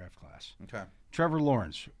this year's draft class. Okay. Trevor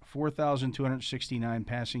Lawrence, 4,269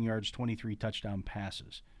 passing yards, 23 touchdown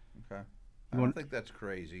passes. Okay. I don't think that's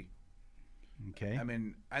crazy. Okay. I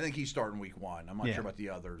mean, I think he's starting week 1. I'm not sure about the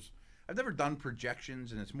others. I've never done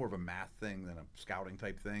projections, and it's more of a math thing than a scouting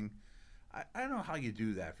type thing. I don't know how you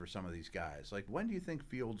do that for some of these guys. Like, when do you think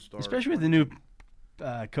Fields starts? Especially with the new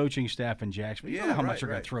coaching staff in Jacksonville. You don't know how much they're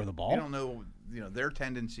going to throw the ball. You don't know, their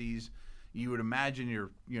tendencies. You would imagine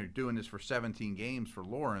you're doing this for 17 games for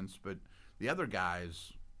Lawrence, but the other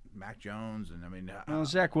guys, Mac Jones, and I mean,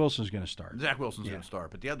 Zach Wilson's going to start. Zach Wilson's going to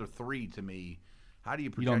start, but the other 3, to me, how do you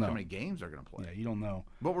project how many games they're going to play? Yeah, you don't know.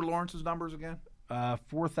 What were Lawrence's numbers again?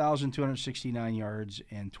 4,269 yards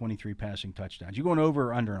and 23 passing touchdowns. You going over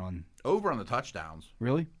or under on? Over on the touchdowns.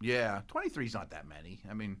 Really? Yeah, 23 is not that many.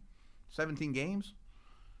 I mean, 17 games.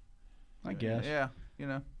 I guess. Yeah,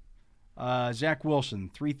 Zach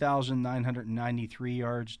Wilson, 3,993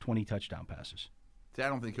 yards, 20 touchdown passes. See, I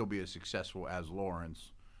don't think he'll be as successful as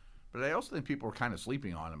Lawrence, but I also think people are kind of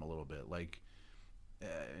sleeping on him a little bit. Like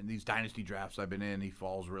in these dynasty drafts I've been in, he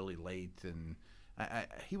falls really late, and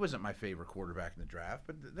he wasn't my favorite quarterback in the draft,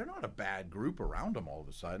 but they're not a bad group around him all of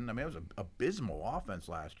a sudden. I mean, it was an abysmal offense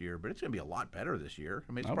last year, but it's going to be a lot better this year.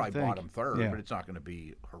 I mean, it's probably bottom third, but it's not going to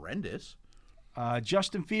be horrendous.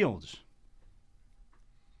 Justin Fields,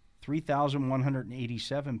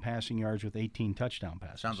 3,187 passing yards with 18 touchdown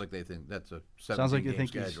passes. Sounds like they think that's a 17-game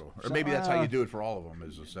schedule. Or maybe that's how you do it for all of them,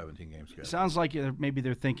 is a 17-game schedule. Sounds like maybe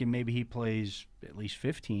they're thinking maybe he plays at least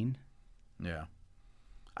 15. Yeah.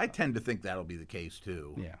 I tend to think that'll be the case,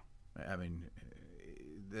 too. Yeah. I mean,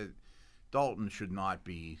 Dalton should not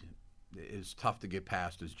be as tough to get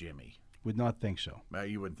past as Jimmy. Would not think so.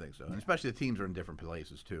 You wouldn't think so. And especially the teams are in different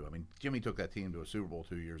places, too. I mean, Jimmy took that team to a Super Bowl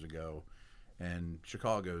 2 years ago, and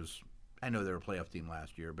Chicago's, I know they were a playoff team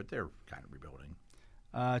last year, but they're kind of rebuilding.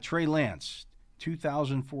 Trey Lance,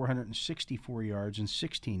 2,464 yards and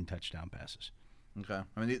 16 touchdown passes. Okay.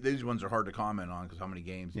 I mean, these ones are hard to comment on because how many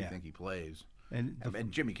games do you think he plays? And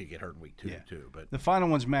Jimmy could get hurt in week 2, too. But the final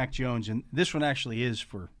one's Mac Jones, and this one actually is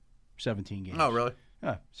for 17 games. Oh, really?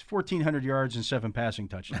 It's 1,400 yards and 7 passing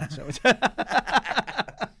touchdowns. So it's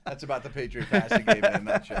that's about the Patriot passing game in a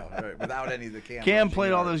nutshell, right? Without any of the Cam. Cam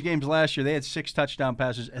played all those games last year. They had 6 touchdown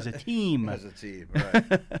passes as a team. As a team,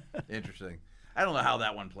 right. Interesting. I don't know how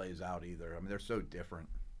that one plays out either. I mean, they're so different.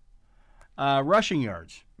 Rushing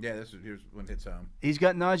yards. Yeah, here's when it hits home. He's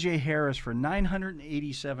got Najee Harris for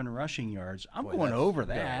 987 rushing yards. I'm going over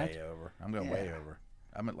that. Way over. I'm going way over.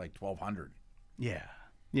 I'm at like 1,200.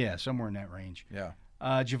 Yeah, somewhere in that range. Yeah.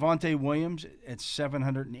 Javonte Williams at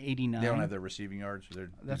 789. They don't have their receiving yards.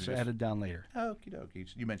 That's added down later. Okie dokie.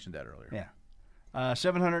 You mentioned that earlier. Yeah.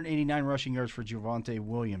 789 rushing yards for Javonte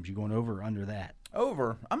Williams. You going over or under that?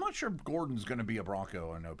 Over. I'm not sure Gordon's going to be a Bronco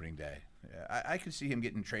on opening day. I could see him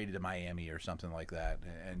getting traded to Miami or something like that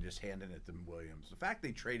and just handing it to Williams. The fact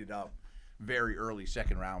they traded up very early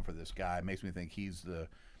second round for this guy makes me think he's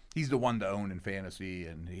the one to own in fantasy,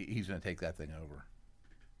 and he's going to take that thing over.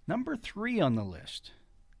 Number 3 on the list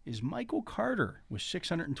is Michael Carter with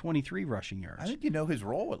 623 rushing yards. I think you know his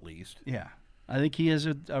role at least. Yeah. I think he has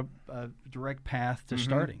a direct path to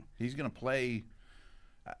starting. He's going to play.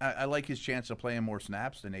 I like his chance of playing more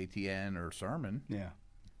snaps than Etienne or Sermon. Yeah.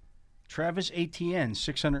 Travis Etienne,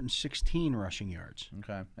 616 rushing yards.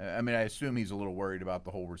 Okay. I mean, I assume he's a little worried about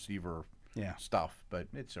the whole receiver stuff, but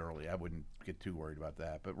it's early. I wouldn't get too worried about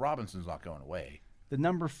that. But Robinson's not going away. The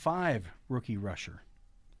number 5 rookie rusher,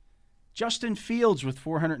 Justin Fields with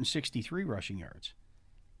 463 rushing yards.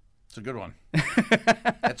 It's a good one.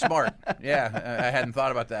 That's smart. Yeah, I hadn't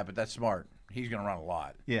thought about that, but that's smart. He's going to run a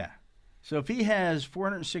lot. Yeah. So if he has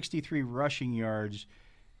 463 rushing yards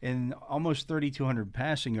and almost 3,200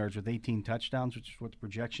 passing yards with 18 touchdowns, which is what the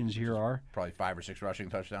projections here are. Probably 5 or 6 rushing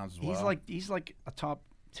touchdowns as well. He's like a top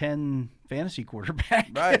 10 fantasy quarterback.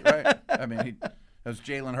 Right. I mean, those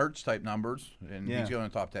Jalen Hurts type numbers, and he's going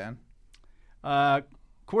to top 10.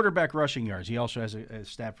 Quarterback rushing yards. He also has a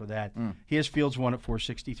stat for that. He has Fields 1 at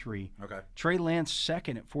 463. Okay. Trey Lance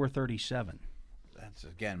 2nd at 437. That's,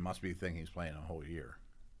 again, must be the thing he's playing a whole year.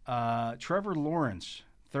 Trevor Lawrence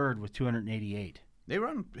 3rd with 288.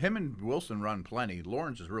 Him and Wilson run plenty.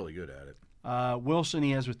 Lawrence is really good at it. Wilson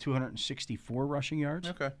he has with 264 rushing yards.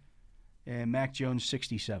 Okay. And Mac Jones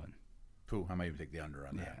 67. Pooh, I might even take the under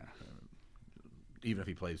on that. Even if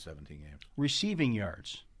he plays 17 games. Receiving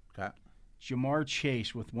yards. Okay. Jamar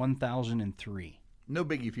Chase with 1,003. No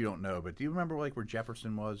biggie if you don't know, but do you remember where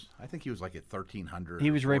Jefferson was? I think he was like at 1,300. He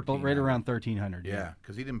was right around 1,300. Yeah,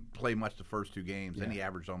 because he didn't play much the first 2 games. Then he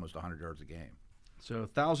averaged almost 100 yards a game. So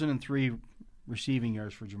 1,003 receiving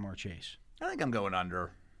yards for Jamar Chase. I think I'm going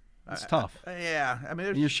under. It's tough. Yeah, I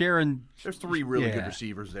mean, you're sharing. There's 3 really good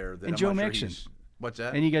receivers there. That and I'm Joe not Mixon. Sure what's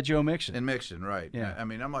that? And you got Joe Mixon. And Mixon, right? Yeah. I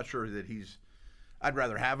mean, I'm not sure that he's. I'd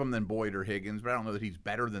rather have him than Boyd or Higgins, but I don't know that he's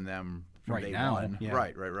better than them from right day now. one. Yeah.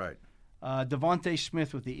 Right. Devontae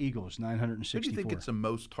Smith with the Eagles, 964. Who do you think gets the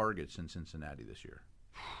most targets in Cincinnati this year?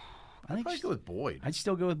 I'd probably go with Boyd. I'd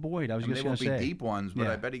still go with Boyd. I was just going to say. They won't be deep ones, but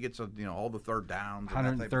I bet he gets all the third downs.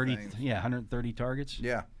 130, 130 targets.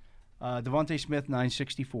 Yeah. Devontae Smith,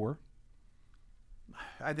 964.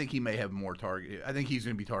 I think he may have more target. I think he's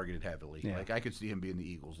going to be targeted heavily. Yeah. Like I could see him being the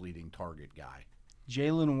Eagles' leading target guy.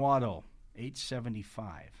 Jalen Waddle,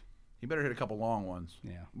 875. He better hit a couple long ones.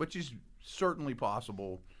 Yeah. Which is certainly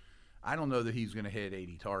possible. I don't know that he's going to hit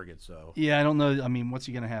 80 targets, though. Yeah, I don't know. I mean, what's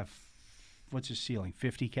he going to have? What's his ceiling?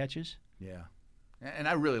 50 catches? Yeah. And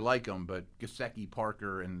I really like him, but Gesicki,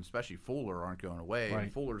 Parker, and especially Fuller aren't going away. Right.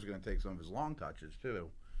 And Fuller's going to take some of his long touches, too.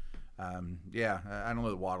 I don't know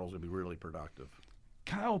that Waddle's going to be really productive.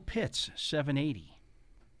 Kyle Pitts, 780.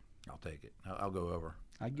 I'll take it. I'll go over.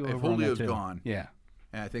 I'd go if over Julio's on that too. gone. Yeah.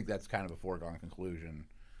 And I think that's kind of a foregone conclusion.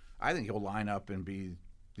 I think he'll line up and be,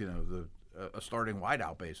 a starting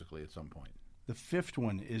wideout basically at some point. The 5th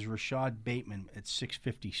one is Rashad Bateman at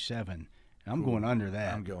 657. I'm going under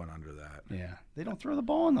that. I'm going under that. Yeah. They don't throw the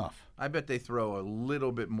ball enough. I bet they throw a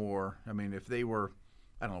little bit more. I mean, if they were,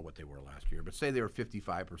 I don't know what they were last year, but say they were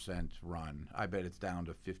 55% run, I bet it's down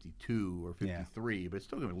to 52 or 53, but it's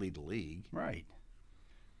still going to lead the league. Right.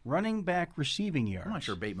 Running back receiving yards. I'm not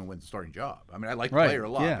sure Bateman wins the starting job. I mean, I like the player a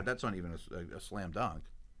lot, but that's not even a slam dunk.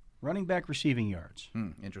 Running back receiving yards.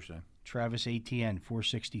 Interesting. Travis Etienne,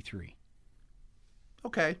 463.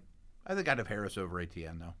 Okay. I think I'd have Harris over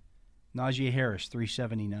Etienne, though. Najee Harris,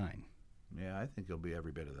 379. Yeah, I think he'll be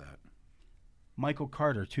every bit of that. Michael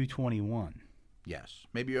Carter, 221. Yes,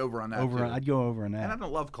 maybe over on that. I'd go over on that. And I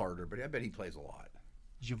don't love Carter, but I bet he plays a lot.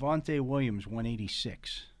 Javonte Williams,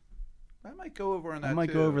 186. I might go over on that. I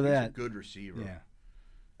might go over that. He's a good receiver. Yeah.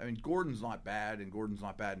 I mean, Gordon's not bad, and Gordon's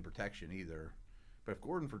not bad in protection either. But if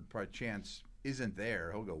Gordon, for chance, isn't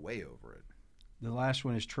there, he'll go way over it. The last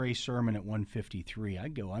one is Trey Sermon at 153.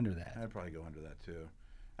 I'd go under that. I'd probably go under that too.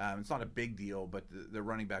 It's not a big deal, but the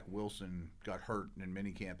running back Wilson got hurt in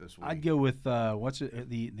minicamp this week. I'd go with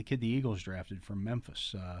the kid the Eagles drafted from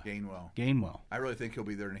Memphis, Gainwell. I really think he'll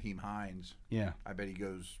be there. Naheem Hines. Yeah, I bet he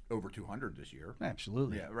goes over 200 this year.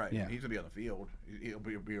 Absolutely. Yeah, right. Yeah. He's gonna be on the field. He'll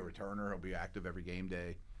be a returner. He'll be active every game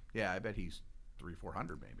day. Yeah, I bet he's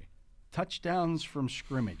 300-400 maybe. Touchdowns from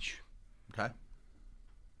scrimmage. Okay.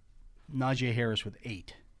 Najee Harris with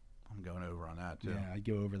 8. I'm going over on that too. Yeah, I'd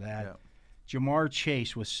go over that. Yeah. Jamar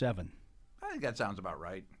Chase with 7. I think that sounds about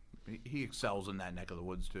right. He excels in that neck of the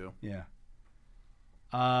woods too. Yeah.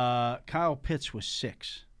 Kyle Pitts with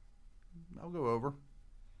 6. I'll go over.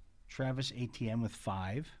 Travis Etienne with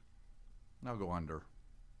 5. I'll go under.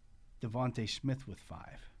 Devontae Smith with 5.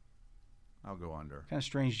 I'll go under. Kind of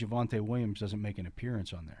strange Javonte Williams doesn't make an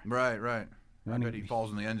appearance on there. Right. I bet he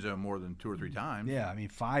falls in the end zone more than 2 or 3 times. Yeah, I mean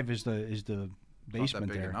 5 is the basement not that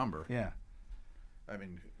big there. A number. Yeah. I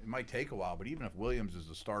mean, it might take a while, but even if Williams is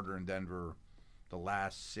the starter in Denver the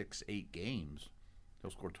last 6-8 games,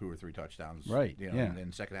 he'll score 2 or 3 touchdowns. Right. In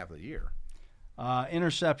the second half of the year.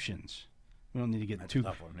 Interceptions. We don't need to get That's too. A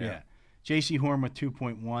tough one, yeah. J.C. Horn with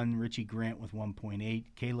 2.1, Richie Grant with 1.8,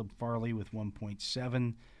 Caleb Farley with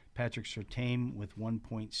 1.7, Patrick Surtain with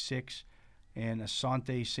 1.6, and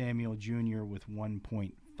Asante Samuel Jr. with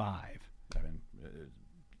 1.5. I mean,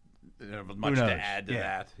 there was much to add to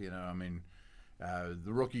that. I mean,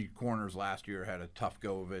 the rookie corners last year had a tough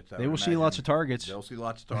go of it. They will see lots of targets. They'll see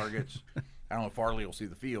lots of targets. I don't know if Farley will see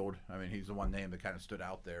the field. I mean, he's the one name that kind of stood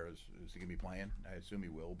out there. Is he going to be playing? I assume he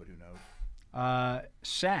will, but who knows?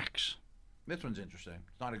 Sacks. This one's interesting.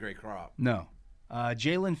 It's not a great crop. No.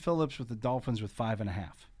 Jalen Phillips with the Dolphins with 5.5.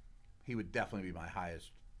 He would definitely be my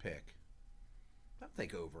highest pick. I'll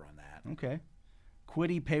take over on that. Okay.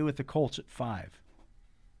 Kwity Paye with the Colts at 5.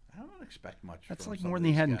 I don't expect much. That's from like some more of than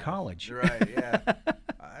he these had guys. in college. Right, yeah.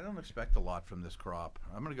 I don't expect a lot from this crop.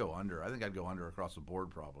 I'm going to go under. I think I'd go under across the board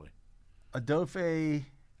probably. Adofe,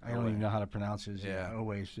 I don't even know how to pronounce his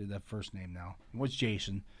always that first name now. What's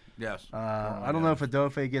Jason? Yes. I don't know if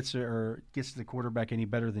Adofe gets to the quarterback any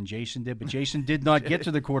better than Jason did, but Jason did not get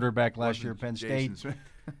to the quarterback last year at Penn State.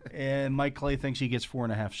 And Mike Clay thinks he gets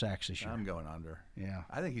 4.5 sacks this year. I'm going under. Yeah.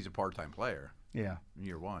 I think he's a part-time player. Yeah. In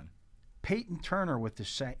year 1. Peyton Turner with the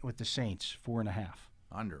Saints, 4.5.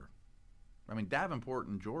 Under. I mean, Davenport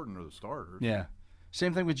and Jordan are the starters. Yeah.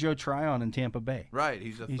 Same thing with Joe Tryon in Tampa Bay. Right.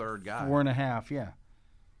 He's a third guy. 4.5, yeah.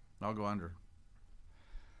 I'll go under.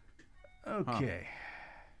 Okay.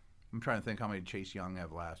 I'm trying to think how many Chase Young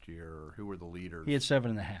have last year, or who were the leaders. He had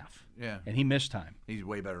 7.5. Yeah. And he missed time. He's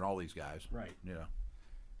way better than all these guys. Right. Yeah.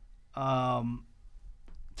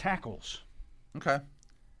 Tackles. Okay.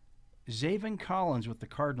 Zaven Collins with the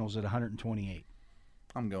Cardinals at 128.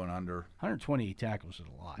 I'm going under. 128 tackles is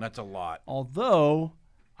a lot. That's a lot. Although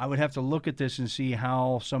I would have to look at this and see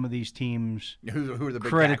how some of these teams who are the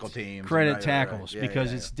big tackle teams credit tackles right. Yeah,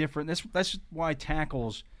 because it's different. That's why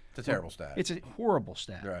tackles. It's a terrible stat. It's a horrible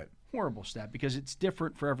stat. Right. Horrible stat because it's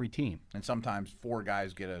different for every team. And sometimes 4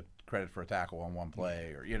 guys get a credit for a tackle on one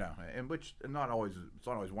play, or and which it's not always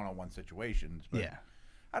one-on-one situations. But yeah.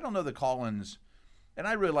 I don't know that Collins, and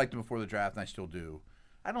I really liked him before the draft, and I still do.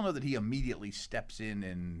 I don't know that he immediately steps in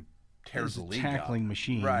and tears the league tackling up.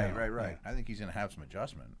 machine. Right. Yeah. I think he's going to have some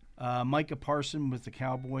adjustment. Micah Parson with the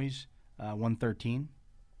Cowboys, 113.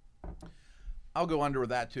 I'll go under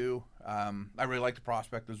with that too. I really like the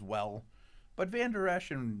prospect as well. But Van Der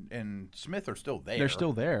Esch and Smith are still there. They're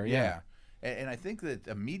still there, yeah. And I think that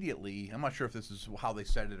immediately, I'm not sure if this is how they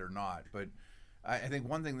said it or not, but I think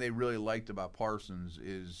one thing they really liked about Parsons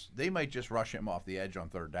is they might just rush him off the edge on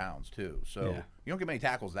third downs too. So you don't get many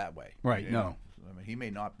tackles that way. Right, no. I mean, he may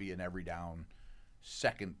not be an every down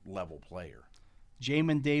second level player.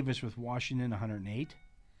 Jamin Davis with Washington, 108.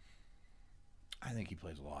 I think he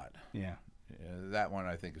plays a lot. Yeah. That one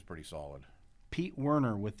I think is pretty solid. Pete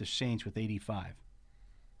Werner with the Saints with 85.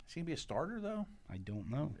 Is he going to be a starter, though? I don't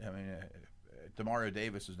know. I mean, Demario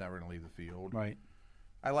Davis is never going to leave the field. Right.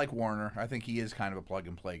 I like Warner. I think he is kind of a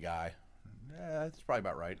plug-and-play guy. That's probably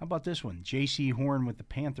about right. How about this one? J.C. Horn with the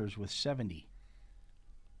Panthers with 70.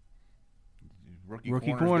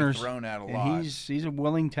 Rookie corners get thrown out a lot. He's a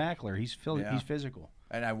willing tackler. He's physical.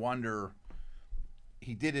 And I wonder,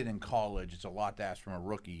 he did it in college. It's a lot to ask from a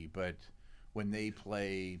rookie, but when they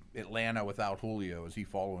play Atlanta without Julio, is he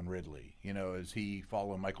following Ridley? You know, is he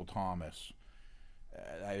following Michael Thomas?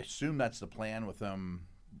 I assume that's the plan with him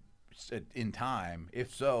in time.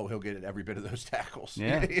 If so, he'll get every bit of those tackles.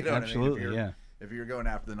 Yeah, you know absolutely. What I mean? Yeah. If you're going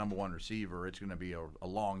after the number one receiver, it's going to be a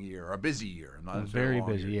long year, a busy year. Not very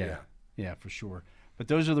busy, year. Yeah, for sure. But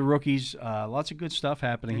those are the rookies. Lots of good stuff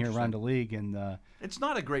happening here around the league, and it's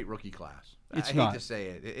not a great rookie class. I hate to say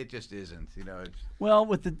it. It just isn't. You know. Well,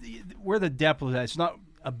 with where the depth is, it's not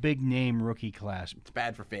a big name rookie class. It's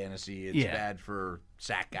bad for fantasy. It's bad for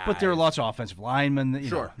sack guys. But there are lots of offensive linemen,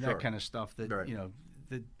 sure. That kind of stuff that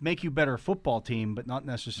that make you a better football team, but not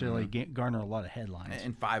necessarily garner a lot of headlines.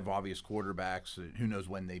 And 5 obvious quarterbacks. Who knows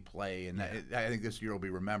when they play? And I think this year will be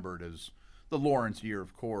remembered as the Lawrence year,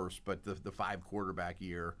 of course, but the 5 quarterback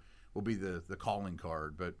year will be the calling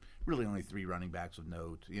card. But really, only 3 running backs of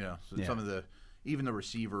note. You know, so some of even the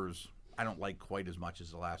receivers, I don't like quite as much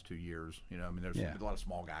as the last 2 years. You know, I mean, there's a lot of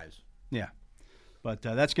small guys. Yeah. But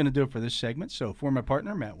that's going to do it for this segment. So for my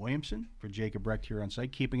partner, Matt Williamson, for Jacob Recht here on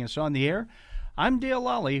site, keeping us on the air, I'm Dale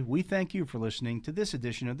Lally. We thank you for listening to this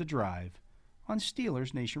edition of The Drive on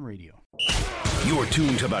Steelers Nation Radio. You're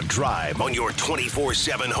tuned to The Drive on your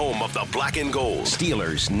 24/7 home of the black and gold.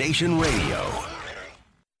 Steelers Nation Radio.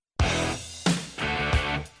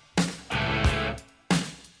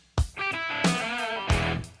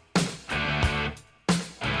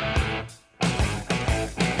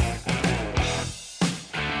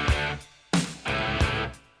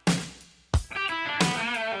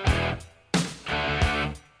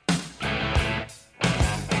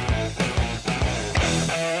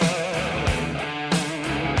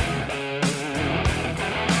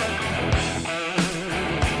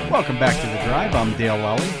 Welcome back to The Drive. I'm Dale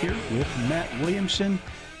Lally here with Matt Williamson.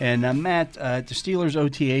 And Matt, at the Steelers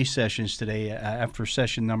OTA sessions today, after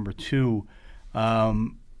session number 2,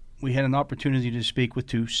 we had an opportunity to speak with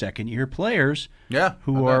 2 second-year players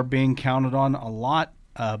who are being counted on a lot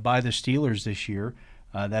by the Steelers this year,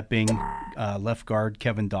 that being left guard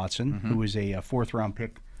Kevin Dotson, who was a 4th-round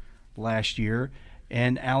pick last year,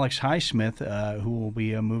 and Alex Highsmith, who will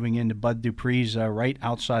be moving into Bud Dupree's right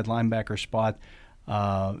outside linebacker spot,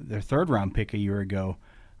 their 3rd-round pick a year ago.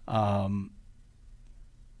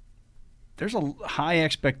 There's a high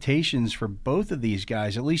expectations for both of these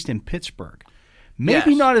guys, at least in Pittsburgh.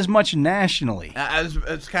 Maybe not as much nationally.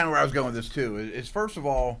 That's kind of where I was going with this too. Is first of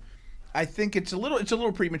all, I think it's a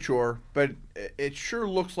little premature, but it sure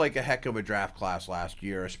looks like a heck of a draft class last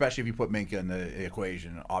year, especially if you put Minkah in the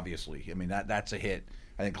equation. Obviously, I mean that's a hit.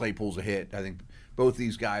 I think Claypool's a hit. I think both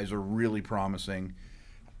these guys are really promising.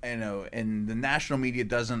 You know, and the national media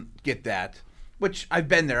doesn't get that, which I've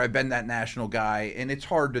been there. I've been that national guy, and it's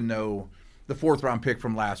hard to know the 4th-round pick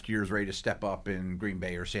from last year is ready to step up in Green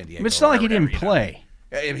Bay or San Diego. But it's not like he didn't play.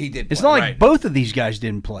 He did. It's not like both of these guys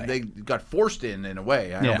didn't play. They got forced in a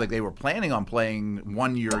way. I don't think they were planning on playing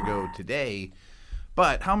 1 year ago today.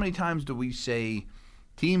 But how many times do we say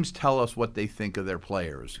teams tell us what they think of their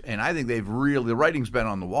players? And I think the writing's been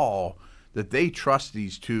on the wall that they trust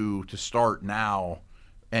these 2 to start now.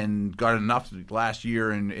 And got enough last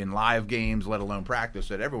year in live games, let alone practice,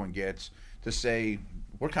 that everyone gets to say,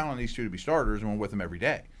 we're counting on these 2 to be starters, and we're with them every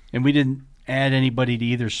day. And we didn't add anybody to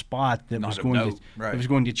either spot that was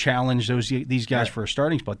going to challenge these guys for a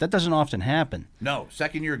starting spot. That doesn't often happen. No,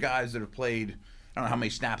 second-year guys that have played, I don't know how many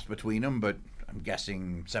snaps between them, but I'm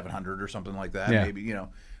guessing 700 or something like that. Yeah. Maybe,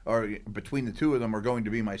 or between the 2 of them are going to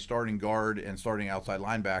be my starting guard and starting outside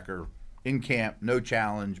linebacker in camp, no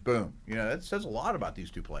challenge, boom. That says a lot about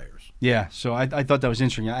these 2 players. Yeah, so I thought that was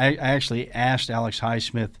interesting. I actually asked Alex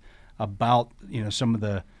Highsmith about, some of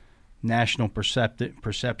the national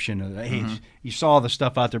perception of, hey, you saw the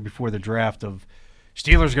stuff out there before the draft of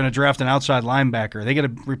Steelers going to draft an outside linebacker. They got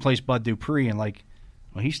to replace Bud Dupree, and well,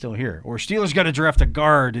 he's still here. Or Steelers got to draft a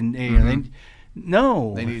guard, and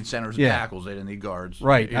no, they needed centers and tackles. They didn't need guards.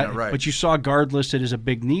 Right, right. But you saw guard listed as a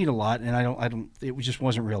big need a lot, and I don't. It just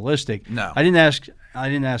wasn't realistic. No, I didn't ask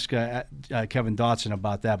Kevin Dotson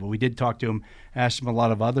about that, but we did talk to him, asked him a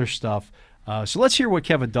lot of other stuff. So let's hear what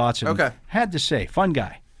Kevin Dotson had to say. Fun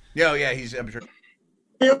guy. Yeah, he's. I'm sure.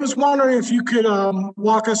 I was wondering if you could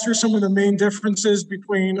walk us through some of the main differences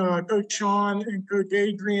between Coach Sean and Coach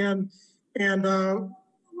Adrian, and.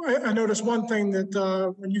 I noticed one thing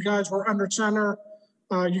that when you guys were under center,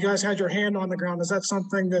 you guys had your hand on the ground. Is that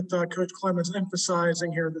something that Coach Clemens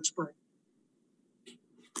emphasizing here this spring?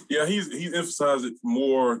 Yeah, he's emphasized it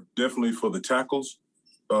more definitely for the tackles,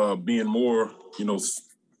 being more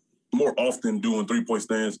often doing 3-point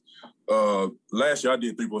stands. Last year I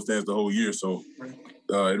did 3-point stands the whole year, so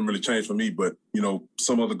it didn't really change for me. But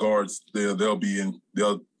some of the guards, they did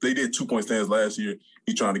 2-point stands last year.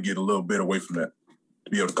 He's trying to get a little bit away from that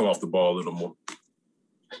to be able to come off the ball a little more.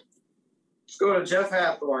 Let's go to Jeff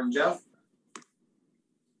Hathorn. Jeff.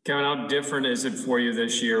 Kevin, how different is it for you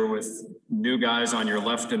this year with new guys on your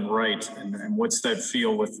left and right? And what's that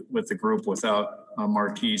feel with the group without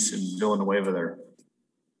Marquise and Villanueva there?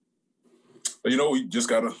 We just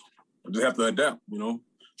have to adapt,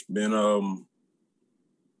 Been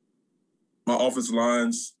my offensive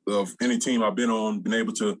lines of any team I've been on, been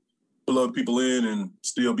able to plug people in and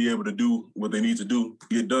still be able to do what they need to do,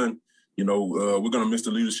 get done. We're going to miss the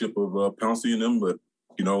leadership of Pouncey and them, but,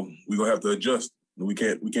 we're going to have to adjust. We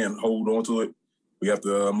can't hold on to it. We have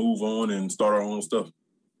to move on and start our own stuff.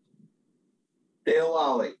 Dale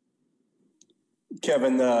Lally.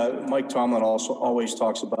 Kevin, Mike Tomlin also always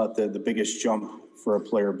talks about the biggest jump for a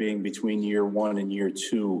player being between year one and year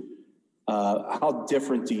two. How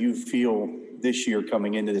different do you feel this year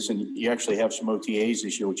coming into this? And you actually have some OTAs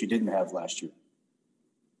this year, which you didn't have last year.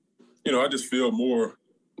 I just feel more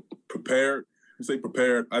prepared. I say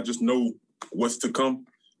prepared. I just know what's to come.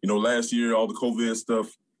 Last year, all the COVID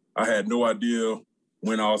stuff, I had no idea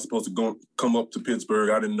when I was supposed to come up to Pittsburgh.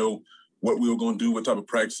 I didn't know what we were going to do, what type of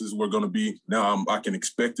practices were going to be. Now I can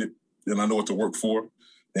expect it, and I know what to work for.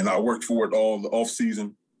 And I worked for it all the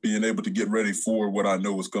offseason, being able to get ready for what I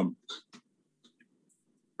know is coming.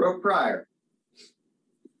 Brooke Pryor.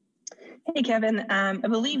 Hey, Kevin. I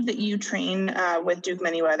believe that you train with Duke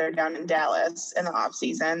Manyweather down in Dallas in the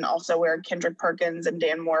offseason, also where Kendrick Perkins and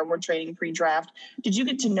Dan Moore were training pre-draft. Did you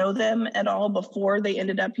get to know them at all before they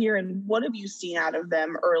ended up here? And what have you seen out of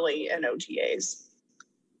them early in OTAs?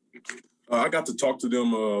 I got to talk to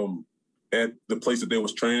them at the place that they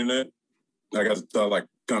was training at. I got to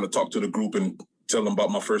kind of talk to the group and tell them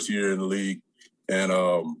about my first year in the league. And,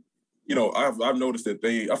 I've noticed that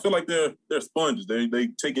I feel like they're sponges. They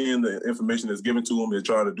take in the information that's given to them. They're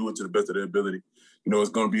trying to do it to the best of their ability. It's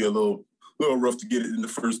going to be a little rough to get it in the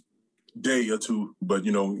first day or two, but,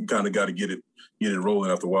 you kind of got to get it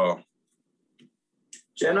rolling after a while.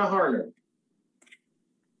 Jenna Harner.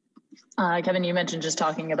 Kevin, you mentioned just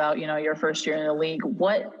talking about, your first year in the league.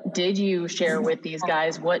 What did you share with these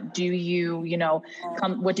guys? What do you,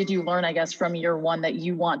 what did you learn, I guess, from year one that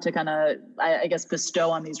you want to kind of, I guess,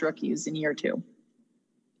 bestow on these rookies in year two?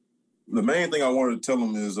 The main thing I wanted to tell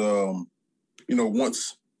them is,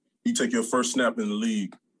 once you take your first snap in the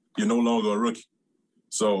league, you're no longer a rookie.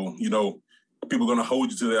 So, people are going to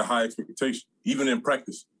hold you to their high expectation, even in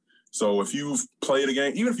practice. So if you've played a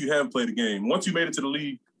game, even if you haven't played a game, once you made it to the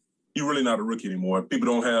league, you're really not a rookie anymore. People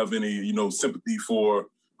don't have any, sympathy for,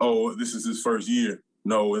 this is his first year.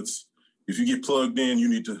 No, it's if you get plugged in, you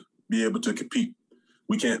need to be able to compete.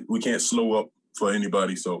 We can't slow up for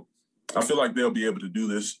anybody. So I feel like they'll be able to do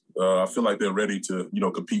this. I feel like they're ready to,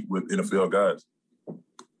 compete with NFL guys.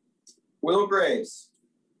 Will Graves.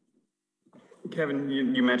 Kevin,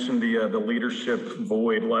 you mentioned the leadership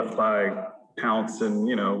void left by Pounce and,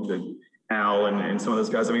 the Al and some of those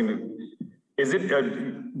guys. I mean, is it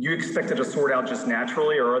you expect it to sort out just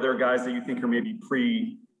naturally, or are there guys that you think are maybe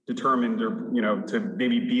predetermined or, to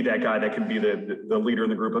maybe be that guy that can be the leader in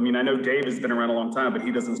the group? I mean, I know Dave has been around a long time, but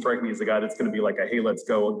he doesn't strike me as a guy that's going to be like a, hey, let's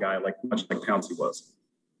go guy, much like Pouncey was.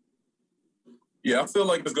 Yeah, I feel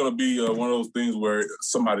like it's going to be one of those things where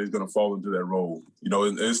somebody's going to fall into that role.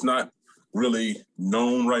 It's not really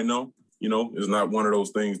known right now. It's not one of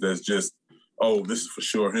those things that's just, this is for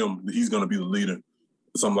sure him. He's going to be the leader.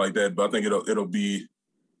 Something like that, but I think it'll be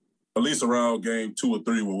at least around game 2 or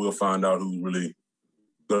 3 where we'll find out who's really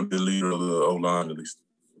going to be the leader of the O-line at least.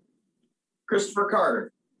 Christopher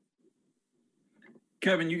Carter.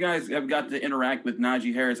 Kevin, you guys have got to interact with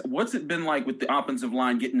Najee Harris. What's it been like with the offensive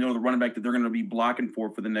line getting to know the running back that they're going to be blocking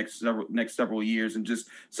for the next several years, and just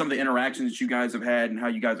some of the interactions that you guys have had and how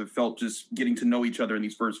you guys have felt just getting to know each other in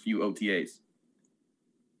these first few OTAs?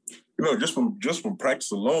 Just from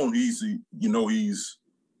practice alone,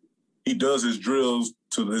 he does his drills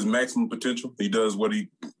to his maximum potential. He does what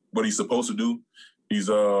he's supposed to do. He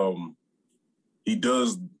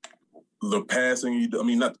does the passing.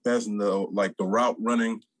 Not the passing, the route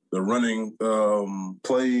running, the running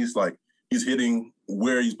plays. Like he's hitting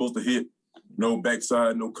where he's supposed to hit. No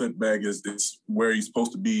backside, no cutback. It's where he's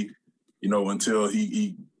supposed to be. Until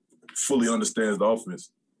he fully understands the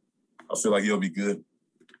offense. I feel like he'll be good.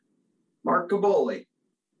 Mark Caboli.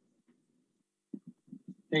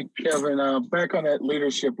 Hey, Kevin, back on that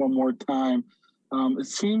leadership one more time. It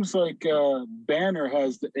seems like Banner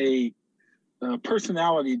has a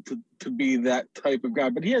personality to be that type of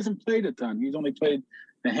guy, but he hasn't played a ton. He's only played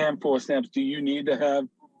a handful of snaps. Do you need to have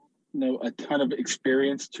a ton of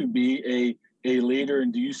experience to be a leader,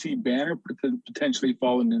 and do you see Banner potentially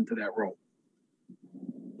falling into that role?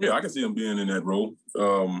 Yeah, I can see him being in that role.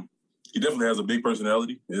 He definitely has a big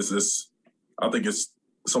personality. I think it's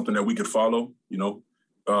something that we could follow, you know.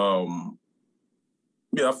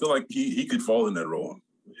 Yeah, I feel like he could fall in that role.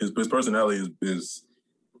 His personality is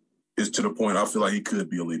to the point I feel like he could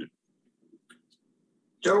be a leader.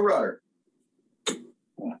 Joe Rudder.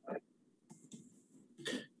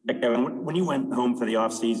 Kevin, when you went home for the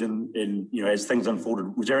offseason and, you know, as things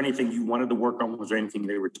unfolded, was there anything you wanted to work on? Was there anything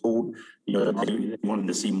they were told, you know, that they wanted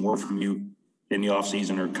to see more from you in the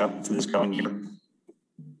offseason or for this coming year?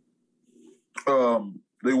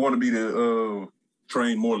 They wanted me to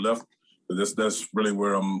train more left. That's really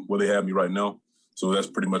where they have me right now. So that's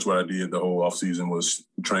pretty much what I did the whole offseason was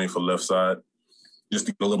train for left side, just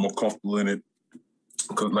to get a little more comfortable in it.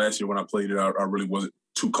 Because last year when I played it, I really wasn't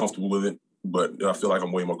too comfortable with it. But I feel like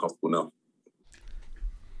I'm way more comfortable now.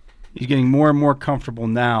 He's getting more and more comfortable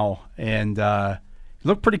now, and he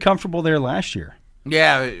looked pretty comfortable there last year.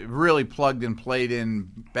 Yeah, it really plugged and played in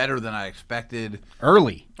better than I expected.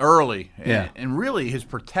 Early. Yeah. And really his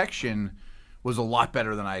protection was a lot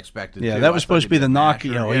better than I expected. Yeah, too. that was supposed to be the knock.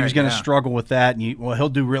 You know, he was going to yeah. struggle with that. And he'll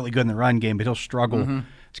do really good in the run game, but he'll struggle. Mm-hmm.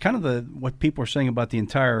 It's kind of what people are saying about the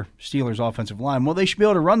entire Steelers offensive line. Well, they should be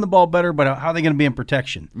able to run the ball better, but how are they going to be in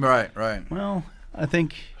protection? Right. Well, I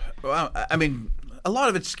think. Well, I mean, a lot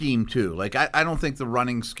of it's scheme too. Like I don't think the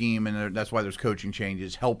running scheme, and that's why there's coaching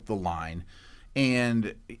changes, help the line.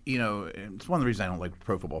 And you know, it's one of the reasons I don't like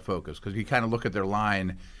Pro Football Focus, because you kind of look at their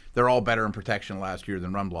line. They're all better in protection last year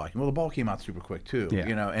than run blocking. Well, the ball came out super quick too,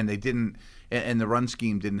 you know, and they didn't, and the run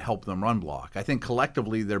scheme didn't help them run block. I think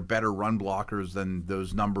collectively they're better run blockers than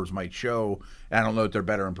those numbers might show. And I don't know if they're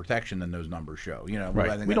better in protection than those numbers show. You know, right.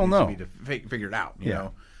 I think we that don't needs know. to be figured out. You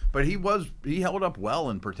know, but he held up well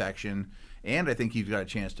in protection, and I think he's got a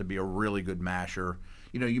chance to be a really good masher.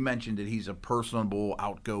 You know, you mentioned that he's a personable,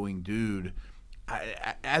 outgoing dude.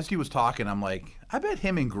 As he was talking, I'm like, I bet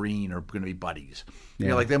him and Green are going to be buddies. You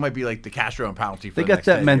know, like they might be like the Castro and Pouncey. They got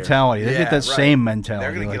that mentality. They get that same mentality.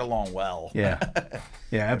 They're going to get along well. Yeah,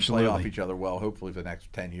 absolutely. Play off each other well, hopefully for the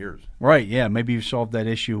next 10 years. Right. Yeah. Maybe you solved that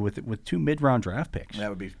issue with 2 mid-round draft picks. That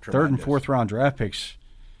would be tremendous. 3rd and 4th round draft picks.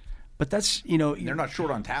 But that's they're not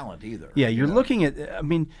short on talent either. Yeah, you're looking at. I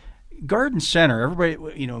mean, guard and center. Everybody,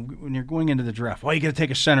 when you're going into the draft, well, you got to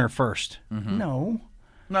take a center first. Mm-hmm.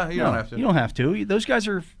 No, you don't have to. You don't have to. Those guys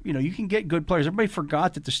are, you can get good players. Everybody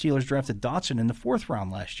forgot that the Steelers drafted Dotson in the 4th round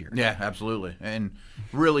last year. Yeah, absolutely. And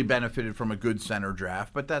really benefited from a good center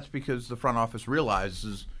draft. But that's because the front office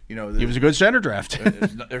realizes, it was a good center draft.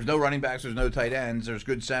 there's no running backs. There's no tight ends. There's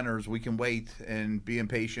good centers. We can wait and be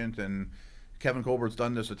impatient. And Kevin Colbert's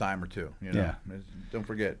done this a time or two. Yeah. Don't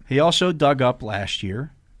forget. He also dug up last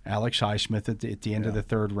year Alex Highsmith at the end of the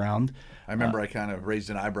 3rd round. I remember I kind of raised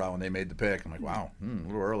an eyebrow when they made the pick. I'm like, wow, a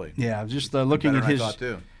little early. Yeah, just looking at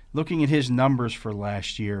his numbers for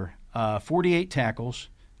last year: 48 tackles,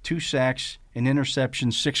 2 sacks, an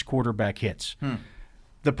interception, 6 quarterback hits.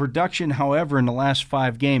 The production, however, in the last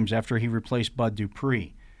 5 games after he replaced Bud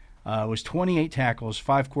Dupree was 28 tackles,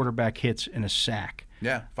 5 quarterback hits, and a sack.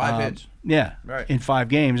 Yeah, 5 hits. Yeah, right. In 5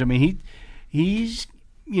 games. I mean, he's.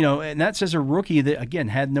 And that's as a rookie that, again,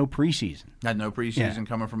 had no preseason.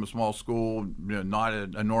 Coming from a small school, not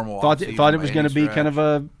a normal thought it was going to be kind of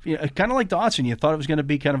kind of like Dotson. You thought it was going to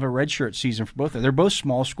be kind of a redshirt season for both of them. They're both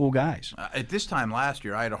small school guys. At this time last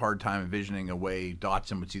year, I had a hard time envisioning a way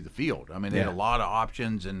Dotson would see the field. I mean, they had a lot of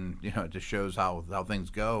options, and it just shows how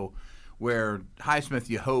things go. Where Highsmith,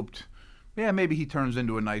 you hoped, maybe he turns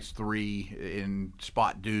into a nice 3 in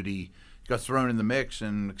spot duty. Got thrown in the mix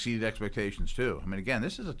and exceeded expectations too. I mean, again,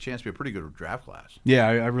 this is a chance to be a pretty good draft class. Yeah,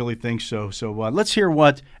 I really think so. So let's hear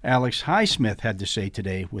what Alex Highsmith had to say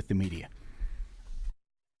today with the media.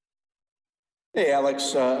 Hey,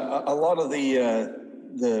 Alex. A lot of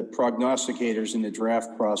the prognosticators in the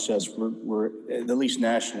draft process were, at least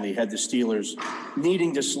nationally, had the Steelers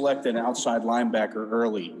needing to select an outside linebacker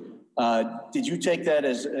early. Did you take that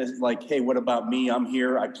as like, hey, what about me? I'm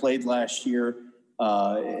here. I played last year.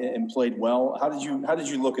 And played well. How did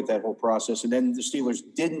you look at that whole process? And then the Steelers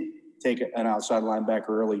didn't take an outside linebacker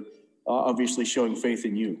early, obviously showing faith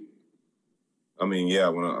in you. I mean, yeah.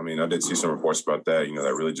 I did see some reports about that.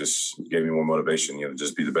 that really just gave me more motivation. To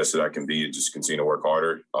just be the best that I can be and just continue to work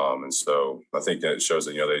harder. And so I think that shows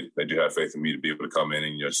that they do have faith in me to be able to come in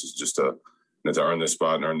and just to earn this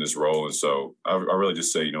spot and earn this role. And so I really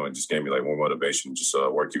just say it just gave me more motivation, just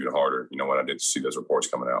work even harder. When I did see those reports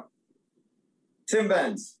coming out. Tim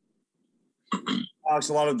Benz. Alex,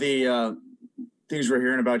 a lot of the things we're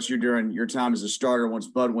hearing about you during your time as a starter once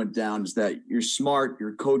Bud went down is that you're smart,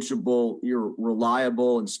 you're coachable, you're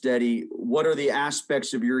reliable and steady. What are the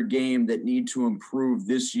aspects of your game that need to improve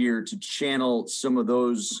this year to channel some of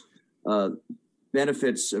those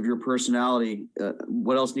benefits of your personality?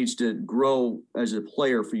 What else needs to grow as a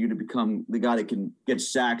player for you to become the guy that can get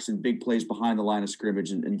sacks and big plays behind the line of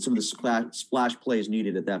scrimmage and some of the splash plays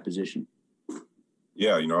needed at that position?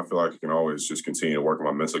 Yeah, I feel like I can always just continue to work on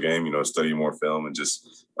my mental game, study more film and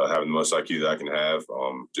just having the most IQ that I can have.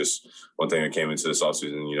 Just one thing that came into this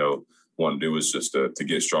offseason, wanting to do was just to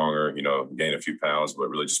get stronger, gain a few pounds, but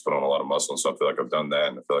really just put on a lot of muscle. And so I feel like I've done that,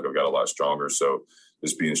 and I feel like I've got a lot stronger. So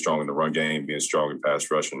just being strong in the run game, being strong in pass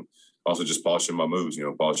rush, and also just polishing my moves,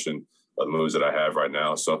 polishing the moves that I have right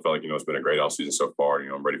now. So I feel like, it's been a great offseason so far.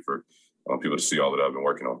 I'm ready for people to see all that I've been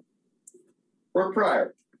working on. Brooke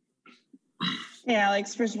Pryor. Hey,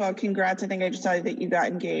 Alex, first of all, congrats. I think I just saw that you got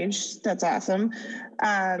engaged. That's awesome.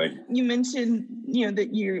 You mentioned, that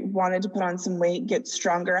you wanted to put on some weight, get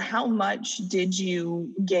stronger. How much did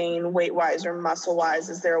you gain weight-wise or muscle-wise?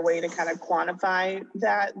 Is there a way to kind of quantify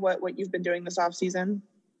that, what you've been doing this offseason?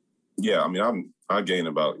 Yeah, I gained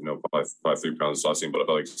about, probably 3 pounds this offseason, but I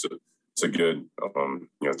feel like it's a good,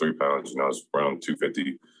 3 pounds. I was around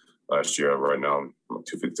 250 last year. Right now, I'm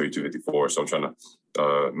 253, 254. So I'm trying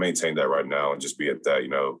to maintain that right now and just be at that,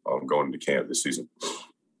 going into camp this season.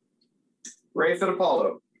 Ray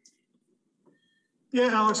Fittipaldo.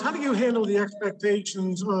 Yeah, Alex, how do you handle the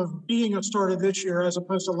expectations of being a starter this year as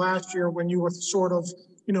opposed to last year when you were sort of,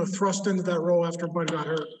 thrust into that role after Bud got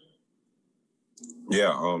hurt?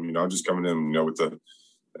 Yeah, I'm just coming in, with the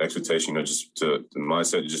expectation, just the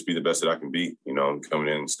mindset to just be the best that I can be. I'm coming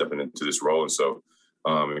in and stepping into this role. And so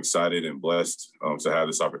I'm excited and blessed to have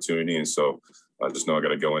this opportunity. And so I just know I got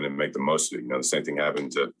to go in and make the most of it. The same thing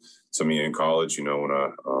happened to me in college, when I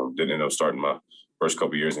didn't end up starting my first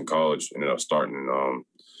couple of years in college, ended up starting and,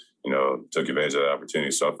 took advantage of that opportunity.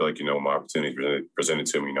 So I feel like, when my opportunity presented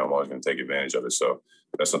to me, I'm always going to take advantage of it. So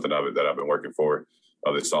that's something that I've been working for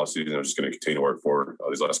this offseason. I'm just going to continue to work for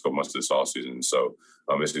these last couple months of this offseason. So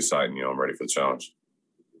it's exciting. I'm ready for the challenge.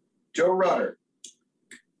 Joe Rutter.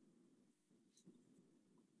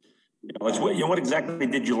 What exactly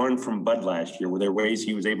did you learn from Bud last year? Were there ways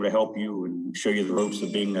he was able to help you and show you the ropes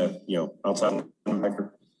of being a, outside linebacker?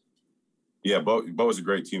 Yeah, Bo was a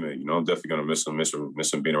great teammate. I'm definitely going to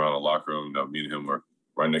miss him being around the locker room. Me and him were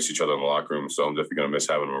right next to each other in the locker room, so I'm definitely going to miss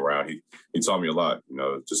having him around. He taught me a lot.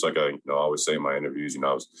 Just like I always say in my interviews.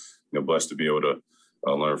 I was blessed to be able to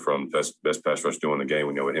learn from the best pass rush during the game.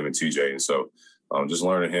 With him and TJ, and so just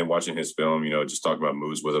learning him, watching his film. Just talking about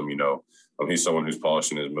moves with him. He's someone who's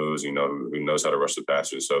polishing his moves. Who knows how to rush the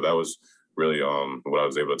passer. So that was really what I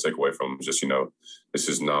was able to take away from him. Just it's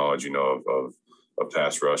his knowledge. Of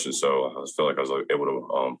pass rush, and so I feel like I was able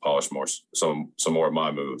to polish some more of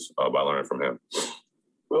my moves by learning from him.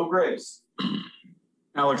 Will Graves.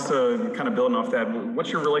 Alex, kind of building off that,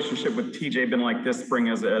 what's your relationship with TJ been like this spring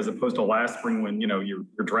as opposed to last spring when, you're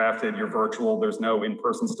drafted, you're virtual, there's no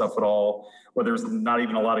in-person stuff at all, or there's not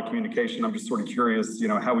even a lot of communication? I'm just sort of curious,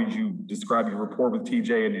 how would you describe your rapport with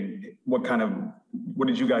TJ and what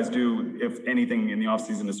did you guys do, if anything, in the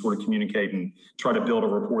offseason to sort of communicate and try to build a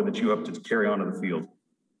rapport that you have to carry onto the field?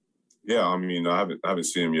 Yeah, I haven't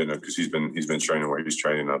seen him yet because he's been training where he's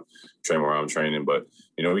training. I train where I'm training, but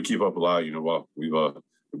we keep up a lot. We've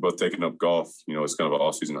both taken up golf. It's kind of an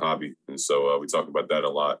all-season hobby, and so we talk about that a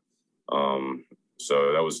lot.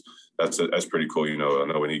 So that's pretty cool. I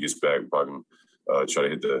know when he gets back, we're probably try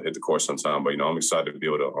to hit the course sometime. But I'm excited to be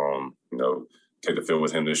able to take the field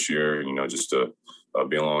with him this year. Just to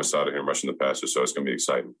be alongside of him rushing the passer. So it's going to be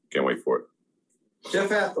exciting. Can't wait for it. Jeff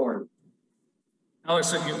Hathorn.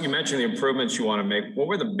 Alex, you mentioned the improvements you want to make. What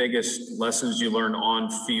were the biggest lessons you learned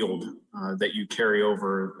on field that you carry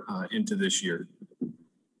over into this year?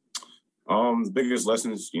 The biggest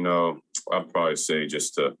lessons, I'd probably say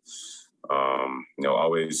just to,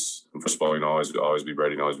 always, first of all, always be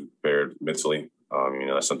ready and always be prepared mentally.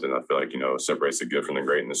 That's something I feel like, separates the good from the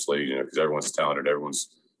great in this league, because everyone's talented. Everyone's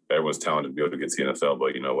talented to be able to get to the NFL,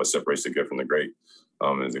 but, what separates the good from the great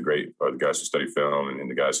is the great are the guys who study film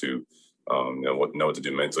and the guys who, know what to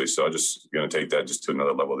do mentally. So I'm just going to take that just to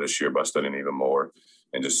another level this year by studying even more,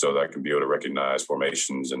 and just so that I can be able to recognize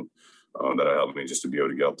formations and that'll help me just to be able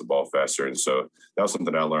to get up the ball faster. And so that was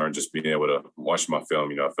something I learned, just being able to watch my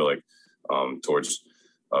film. I feel like towards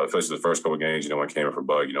especially the first couple of games, when I came in for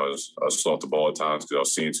Bud, I was slow off the ball at times because I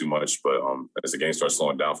was seeing too much. But as the game started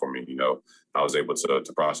slowing down for me, I was able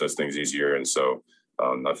to process things easier. And so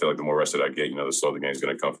I feel like the more rest that I get, the slower the game is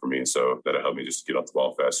going to come for me. And so that'll help me just get off the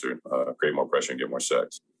ball faster, create more pressure, and get more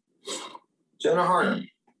sacks. Jenna Harder.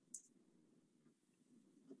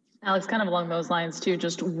 Alex, kind of along those lines too,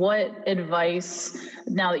 just what advice,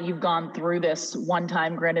 now that you've gone through this one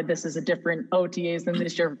time, granted this is a different OTAs than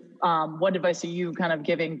this year, what advice are you kind of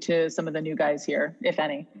giving to some of the new guys here, if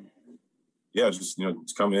any? Yeah, just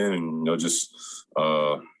come in and just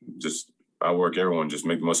outwork everyone. Just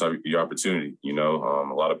make the most of your opportunity. A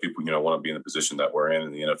lot of people want to be in the position that we're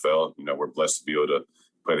in the NFL. We're blessed to be able to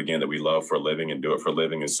play the game that we love for a living and do it for a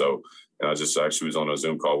living. And I just actually was on a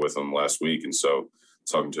Zoom call with them last week, and so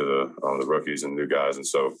talking to the rookies and new guys, and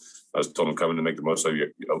so I just told them come in to make the most of your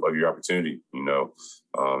opportunity. The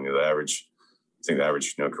average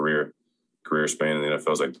career span in the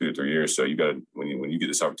NFL is like 2 to 3 years. So you got to, when you get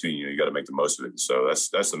this opportunity, you got to make the most of it. So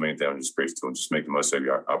that's the main thing I'm just preaching to them. Just make the most of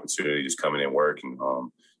your opportunity. Just come in and work, and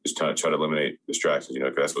just try to eliminate distractions.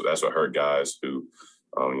 Because that's what hurt guys who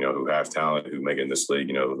have talent, who make it in this league.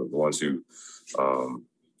 The ones who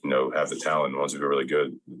have the talent, the ones who are really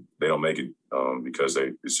good, they don't make it because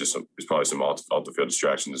it's probably some off the field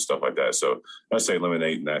distractions and stuff like that. So I say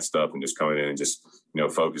eliminating that stuff and just coming in and just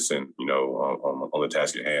focusing on the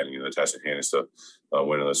task at hand. The task at hand is to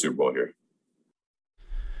win the Super Bowl here.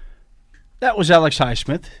 That was Alex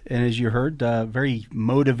Highsmith, and as you heard, very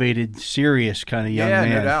motivated, serious kind of young man.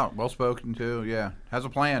 Yeah, no doubt. Well spoken too. Yeah, has a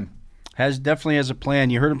plan. Definitely has a plan.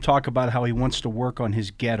 You heard him talk about how he wants to work on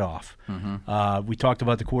his get-off. Mm-hmm. We talked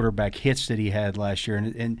about the quarterback hits that he had last year,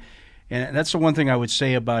 and that's the one thing I would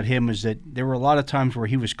say about him is that there were a lot of times where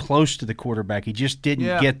he was close to the quarterback. He just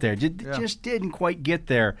didn't get there. Just didn't quite get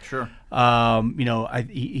there. Sure.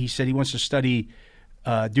 He said he wants to study,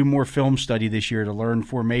 do more film study this year to learn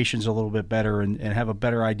formations a little bit better and have a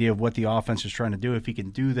better idea of what the offense is trying to do. If he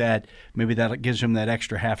can do that, maybe that gives him that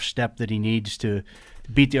extra half step that he needs to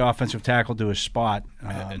beat the offensive tackle to his spot.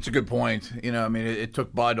 It's a good point. It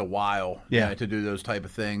took Bud a while to do those type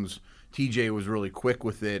of things. TJ was really quick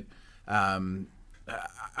with it.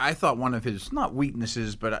 I thought one of his, not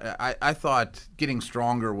weaknesses, but I thought getting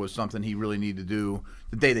stronger was something he really needed to do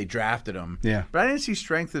the day they drafted him. Yeah. But I didn't see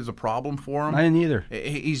strength as a problem for him. I didn't either.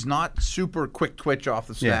 He's not super quick twitch off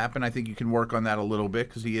the snap, and I think you can work on that a little bit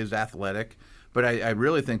because he is athletic. But I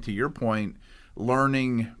really think, to your point,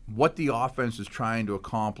 learning what the offense is trying to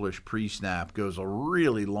accomplish pre-snap goes a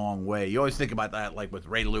really long way. You always think about that like with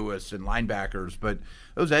Ray Lewis and linebackers, but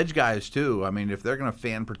those edge guys too. If they're going to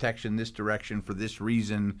fan protection this direction for this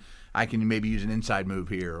reason, I can maybe use an inside move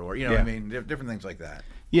here or, different things like that.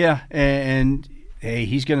 Yeah, and hey,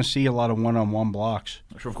 he's going to see a lot of one-on-one blocks.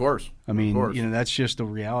 Of course. That's just the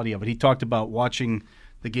reality of it. He talked about watching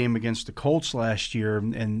the game against the Colts last year,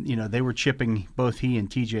 and they were chipping both he and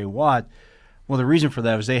TJ Watt. Well, the reason for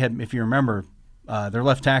that was they had, if you remember, their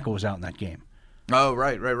left tackle was out in that game. Oh,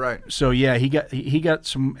 right. So yeah, he got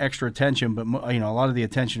some extra attention, but a lot of the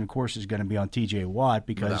attention, of course, is going to be on T.J. Watt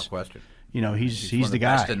because without question, he's the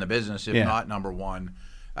guy best in the business, if not number one.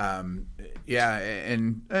 And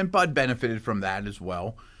Bud benefited from that as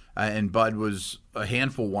well. And Bud was a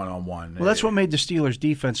handful one-on-one. Well, that's what made the Steelers'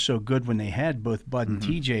 defense so good when they had both Bud and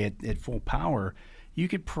T.J. at full power. You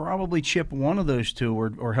could probably chip one of those two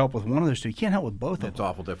or help with one of those two. You can't help with both of them. It's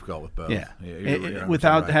awful difficult with both. Yeah,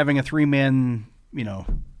 without having a three-man,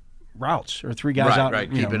 routes or three guys out. Right,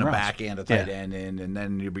 keeping a routes. back and a tight end in, and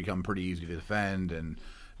then you become pretty easy to defend. And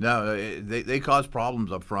no, they cause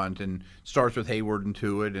problems up front, and starts with Hayward and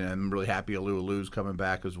Tuitt, and I'm really happy Alualu's coming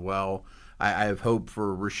back as well. I have hope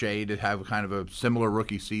for Rashay to have kind of a similar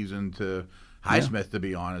rookie season to Highsmith, to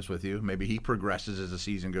be honest with you. Maybe he progresses as the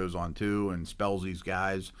season goes on, too, and spells these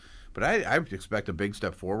guys. But I expect a big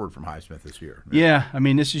step forward from Highsmith this year. Yeah,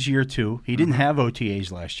 this is year 2. He didn't have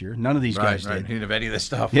OTAs last year. None of these guys did. He didn't have any of this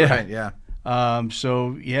stuff. Yeah. Right,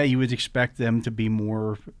 yeah. You would expect them to be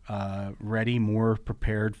more ready, more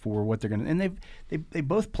prepared for what they're going to – and they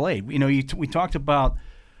both played. We talked about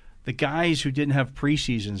the guys who didn't have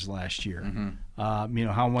preseasons last year, how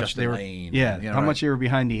much Justin they were Lane, much they were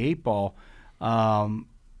behind the 8 ball.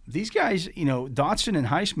 These guys, Dotson and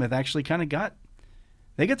Highsmith actually kind of got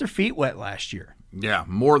their feet wet last year. Yeah,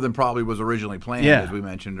 more than probably was originally planned, as we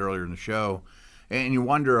mentioned earlier in the show. And you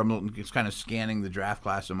wonder, I'm just kind of scanning the draft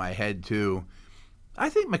class in my head too. I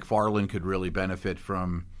think McFarland could really benefit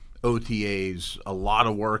from OTAs, a lot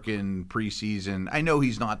of work in preseason. I know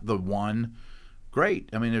he's not the one.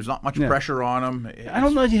 Great. There's not much pressure on him. I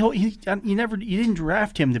don't know. You didn't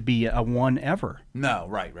draft him to be a one ever. No,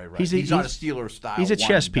 right. He's not a Steelers style. He's a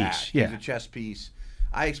chess back. piece. Yeah, he's a chess piece.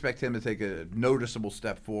 I expect him to take a noticeable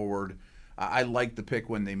step forward. I liked the pick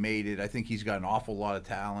when they made it. I think he's got an awful lot of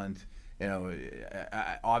talent.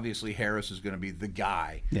 Obviously Harris is going to be the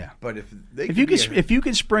guy. Yeah. But if you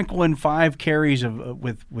can sprinkle in 5 carries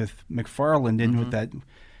with McFarland in with that,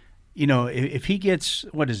 if he gets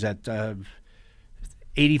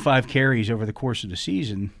 85 carries over the course of the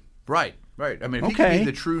season. Right. I mean, if he can be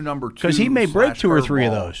the true number 2, because he may break 2 or 3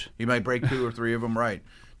 of those. He might break 2 or 3 of them. Right.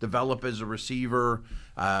 Develop as a receiver,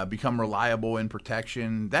 become reliable in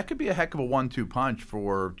protection. That could be a heck of a 1-2 punch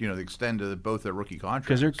for the extent of both their rookie contracts.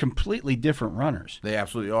 Because they're completely different runners. They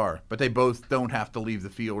absolutely are. But they both don't have to leave the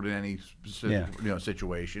field in any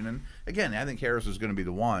situation. And again, I think Harris is going to be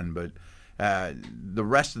the one, but the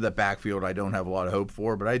rest of the backfield I don't have a lot of hope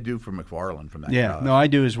for, but I do for McFarland from that. Yeah, no, I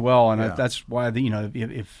do as well, and that's why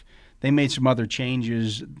if they made some other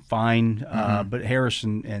changes, fine. But Harris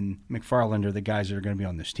and McFarland are the guys that are going to be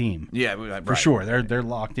on this team. Yeah, right. For sure. They're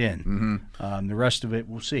locked in. The rest of it,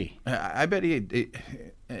 we'll see. I bet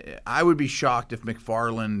I would be shocked if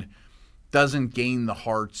McFarland doesn't gain the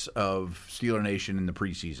hearts of Steeler Nation in the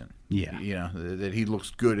preseason. Yeah. That he looks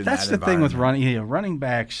good in That's that the thing with running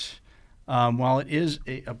backs. While it is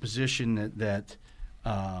a position that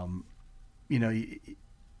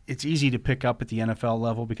it's easy to pick up at the NFL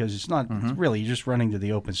level because it's not it's really you're just running to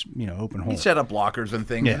the open hole. You set up blockers and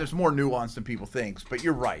things. Yeah. And there's more nuance than people think. But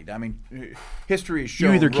you're right. I mean, history has shown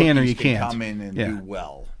you either can or you can't come in and do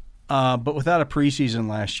well. But without a preseason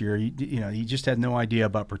last year, you just had no idea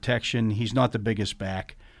about protection. He's not the biggest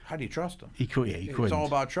back. How do you trust him? He couldn't. It's all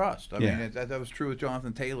about trust. I mean, that was true with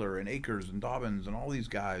Jonathan Taylor and Akers and Dobbins and all these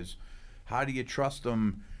guys. How do you trust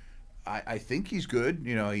them? I think he's good.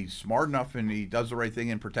 He's smart enough and he does the right thing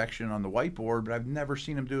in protection on the whiteboard, but I've never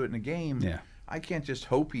seen him do it in a game. Yeah. I can't just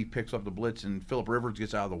hope he picks up the blitz and Phillip Rivers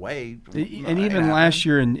gets out of the way. And even last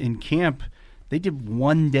year in camp, they did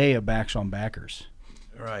 1 day of backs on backers.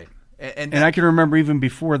 Right. And I can remember even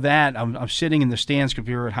before that, I'm sitting in the stands because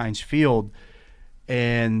we were at Heinz Field,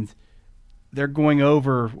 and they're going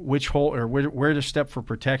over which hole or where to step for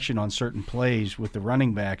protection on certain plays with the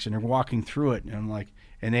running backs, and they're walking through it, and I'm like,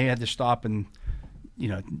 and they had to stop and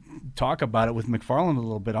talk about it with McFarland a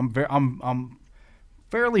little bit. I'm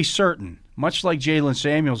fairly certain, much like Jalen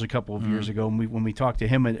Samuels a couple of years ago when we talked to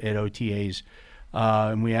him at OTAs,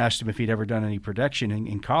 and we asked him if he'd ever done any protection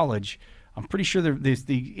in college. I'm pretty sure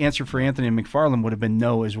the answer for Anthony McFarland would have been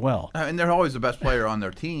no as well. And they're always the best player on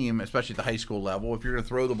their team, especially at the high school level. If you're going to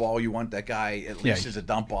throw the ball, you want that guy at least as a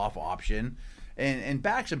dump-off option. And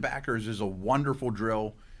backs and backers is a wonderful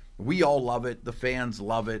drill. We all love it. The fans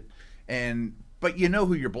love it. But you know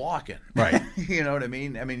who you're blocking. Right. You know what I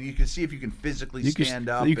mean? I mean, you can see if you can physically stand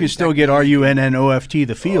up. You can still get RUNNOFT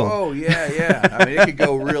the field. Oh, yeah. I mean, it could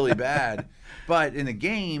go really bad. But in a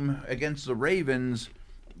game against the Ravens –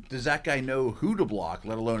 does that guy know who to block,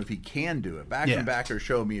 let alone if he can do it? Backs and backers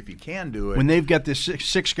show me if he can do it. When they've got the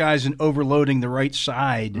six guys and overloading the right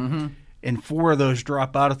side, and 4 of those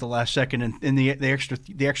drop out at the last second, and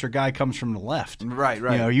the extra guy comes from the left. Right.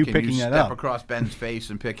 Are you picking that up? Step across Ben's face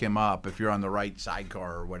and pick him up if you're on the right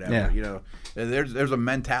sidecar or whatever. Yeah. There's a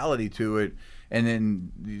mentality to it. And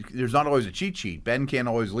then there's not always a cheat sheet. Ben can't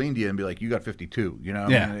always lean to you and be like, you got 52,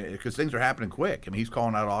 because things are happening quick. I mean, he's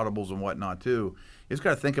calling out audibles and whatnot too. He's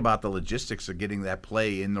got to think about the logistics of getting that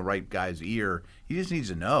play in the right guy's ear. He just needs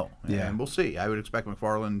to know. Yeah. And we'll see. I would expect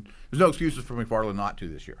McFarland. There's no excuses for McFarland not to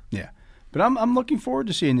this year. Yeah. But I'm looking forward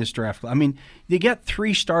to seeing this draft. I mean, you get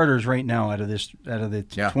 3 starters right now out of the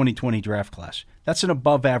 2020 draft class. That's an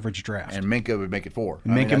above-average draft. And Minkah would make it 4.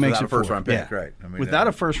 Minkah makes it 4. First-round pick, right? I mean, without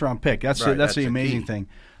a first-round pick, that's the amazing thing.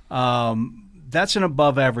 That's an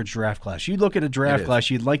above-average draft class. You look at a draft class,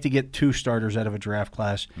 you'd like to get 2 starters out of a draft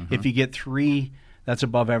class. If you get 3, that's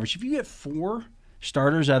above average. If you get 4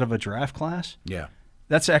 starters out of a draft class,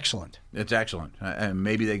 that's excellent. It's excellent. And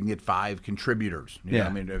maybe they can get 5 contributors. I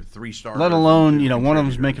mean, 3 starters. Let alone, one of them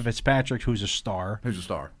is Minkah Fitzpatrick, who's a star.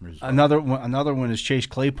 Another one is Chase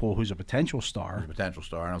Claypool, who's a potential star.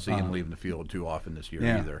 I don't see him leaving the field too often this year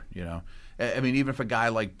either. I mean, even if a guy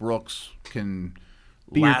like Brooks can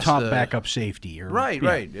be your top backup safety. Right.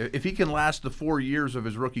 If he can last the 4 years of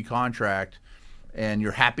his rookie contract, and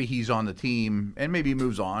you're happy he's on the team, and maybe he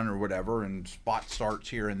moves on or whatever, and spot starts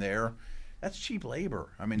here and there, that's cheap labor.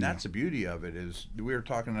 I mean, that's the beauty of it. Is we were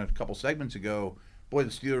talking a couple segments ago, boy, the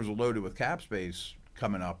Steelers are loaded with cap space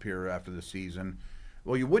coming up here after the season.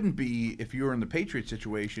 Well, you wouldn't be if you were in the Patriots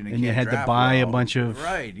situation and you had to buy a bunch of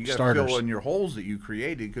You got starters. to fill in your holes that you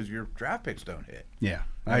created because your draft picks don't hit. Yeah,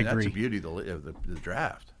 I agree. That's the beauty of the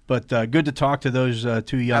draft. But good to talk to those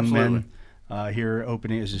 2 young men. here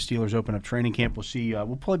opening as the Steelers open up training camp. We'll see.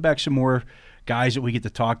 We'll play back some more guys that we get to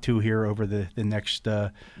talk to here over the next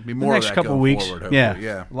couple of weeks. Forward,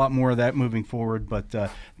 yeah, a lot more of that moving forward. But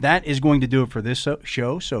that is going to do it for this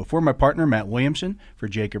show. So for my partner, Matt Williamson, for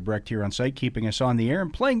Jacob Brecht here on site, keeping us on the air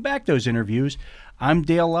and playing back those interviews, I'm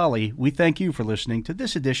Dale Lally. We thank you for listening to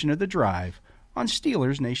this edition of The Drive on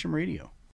Steelers Nation Radio.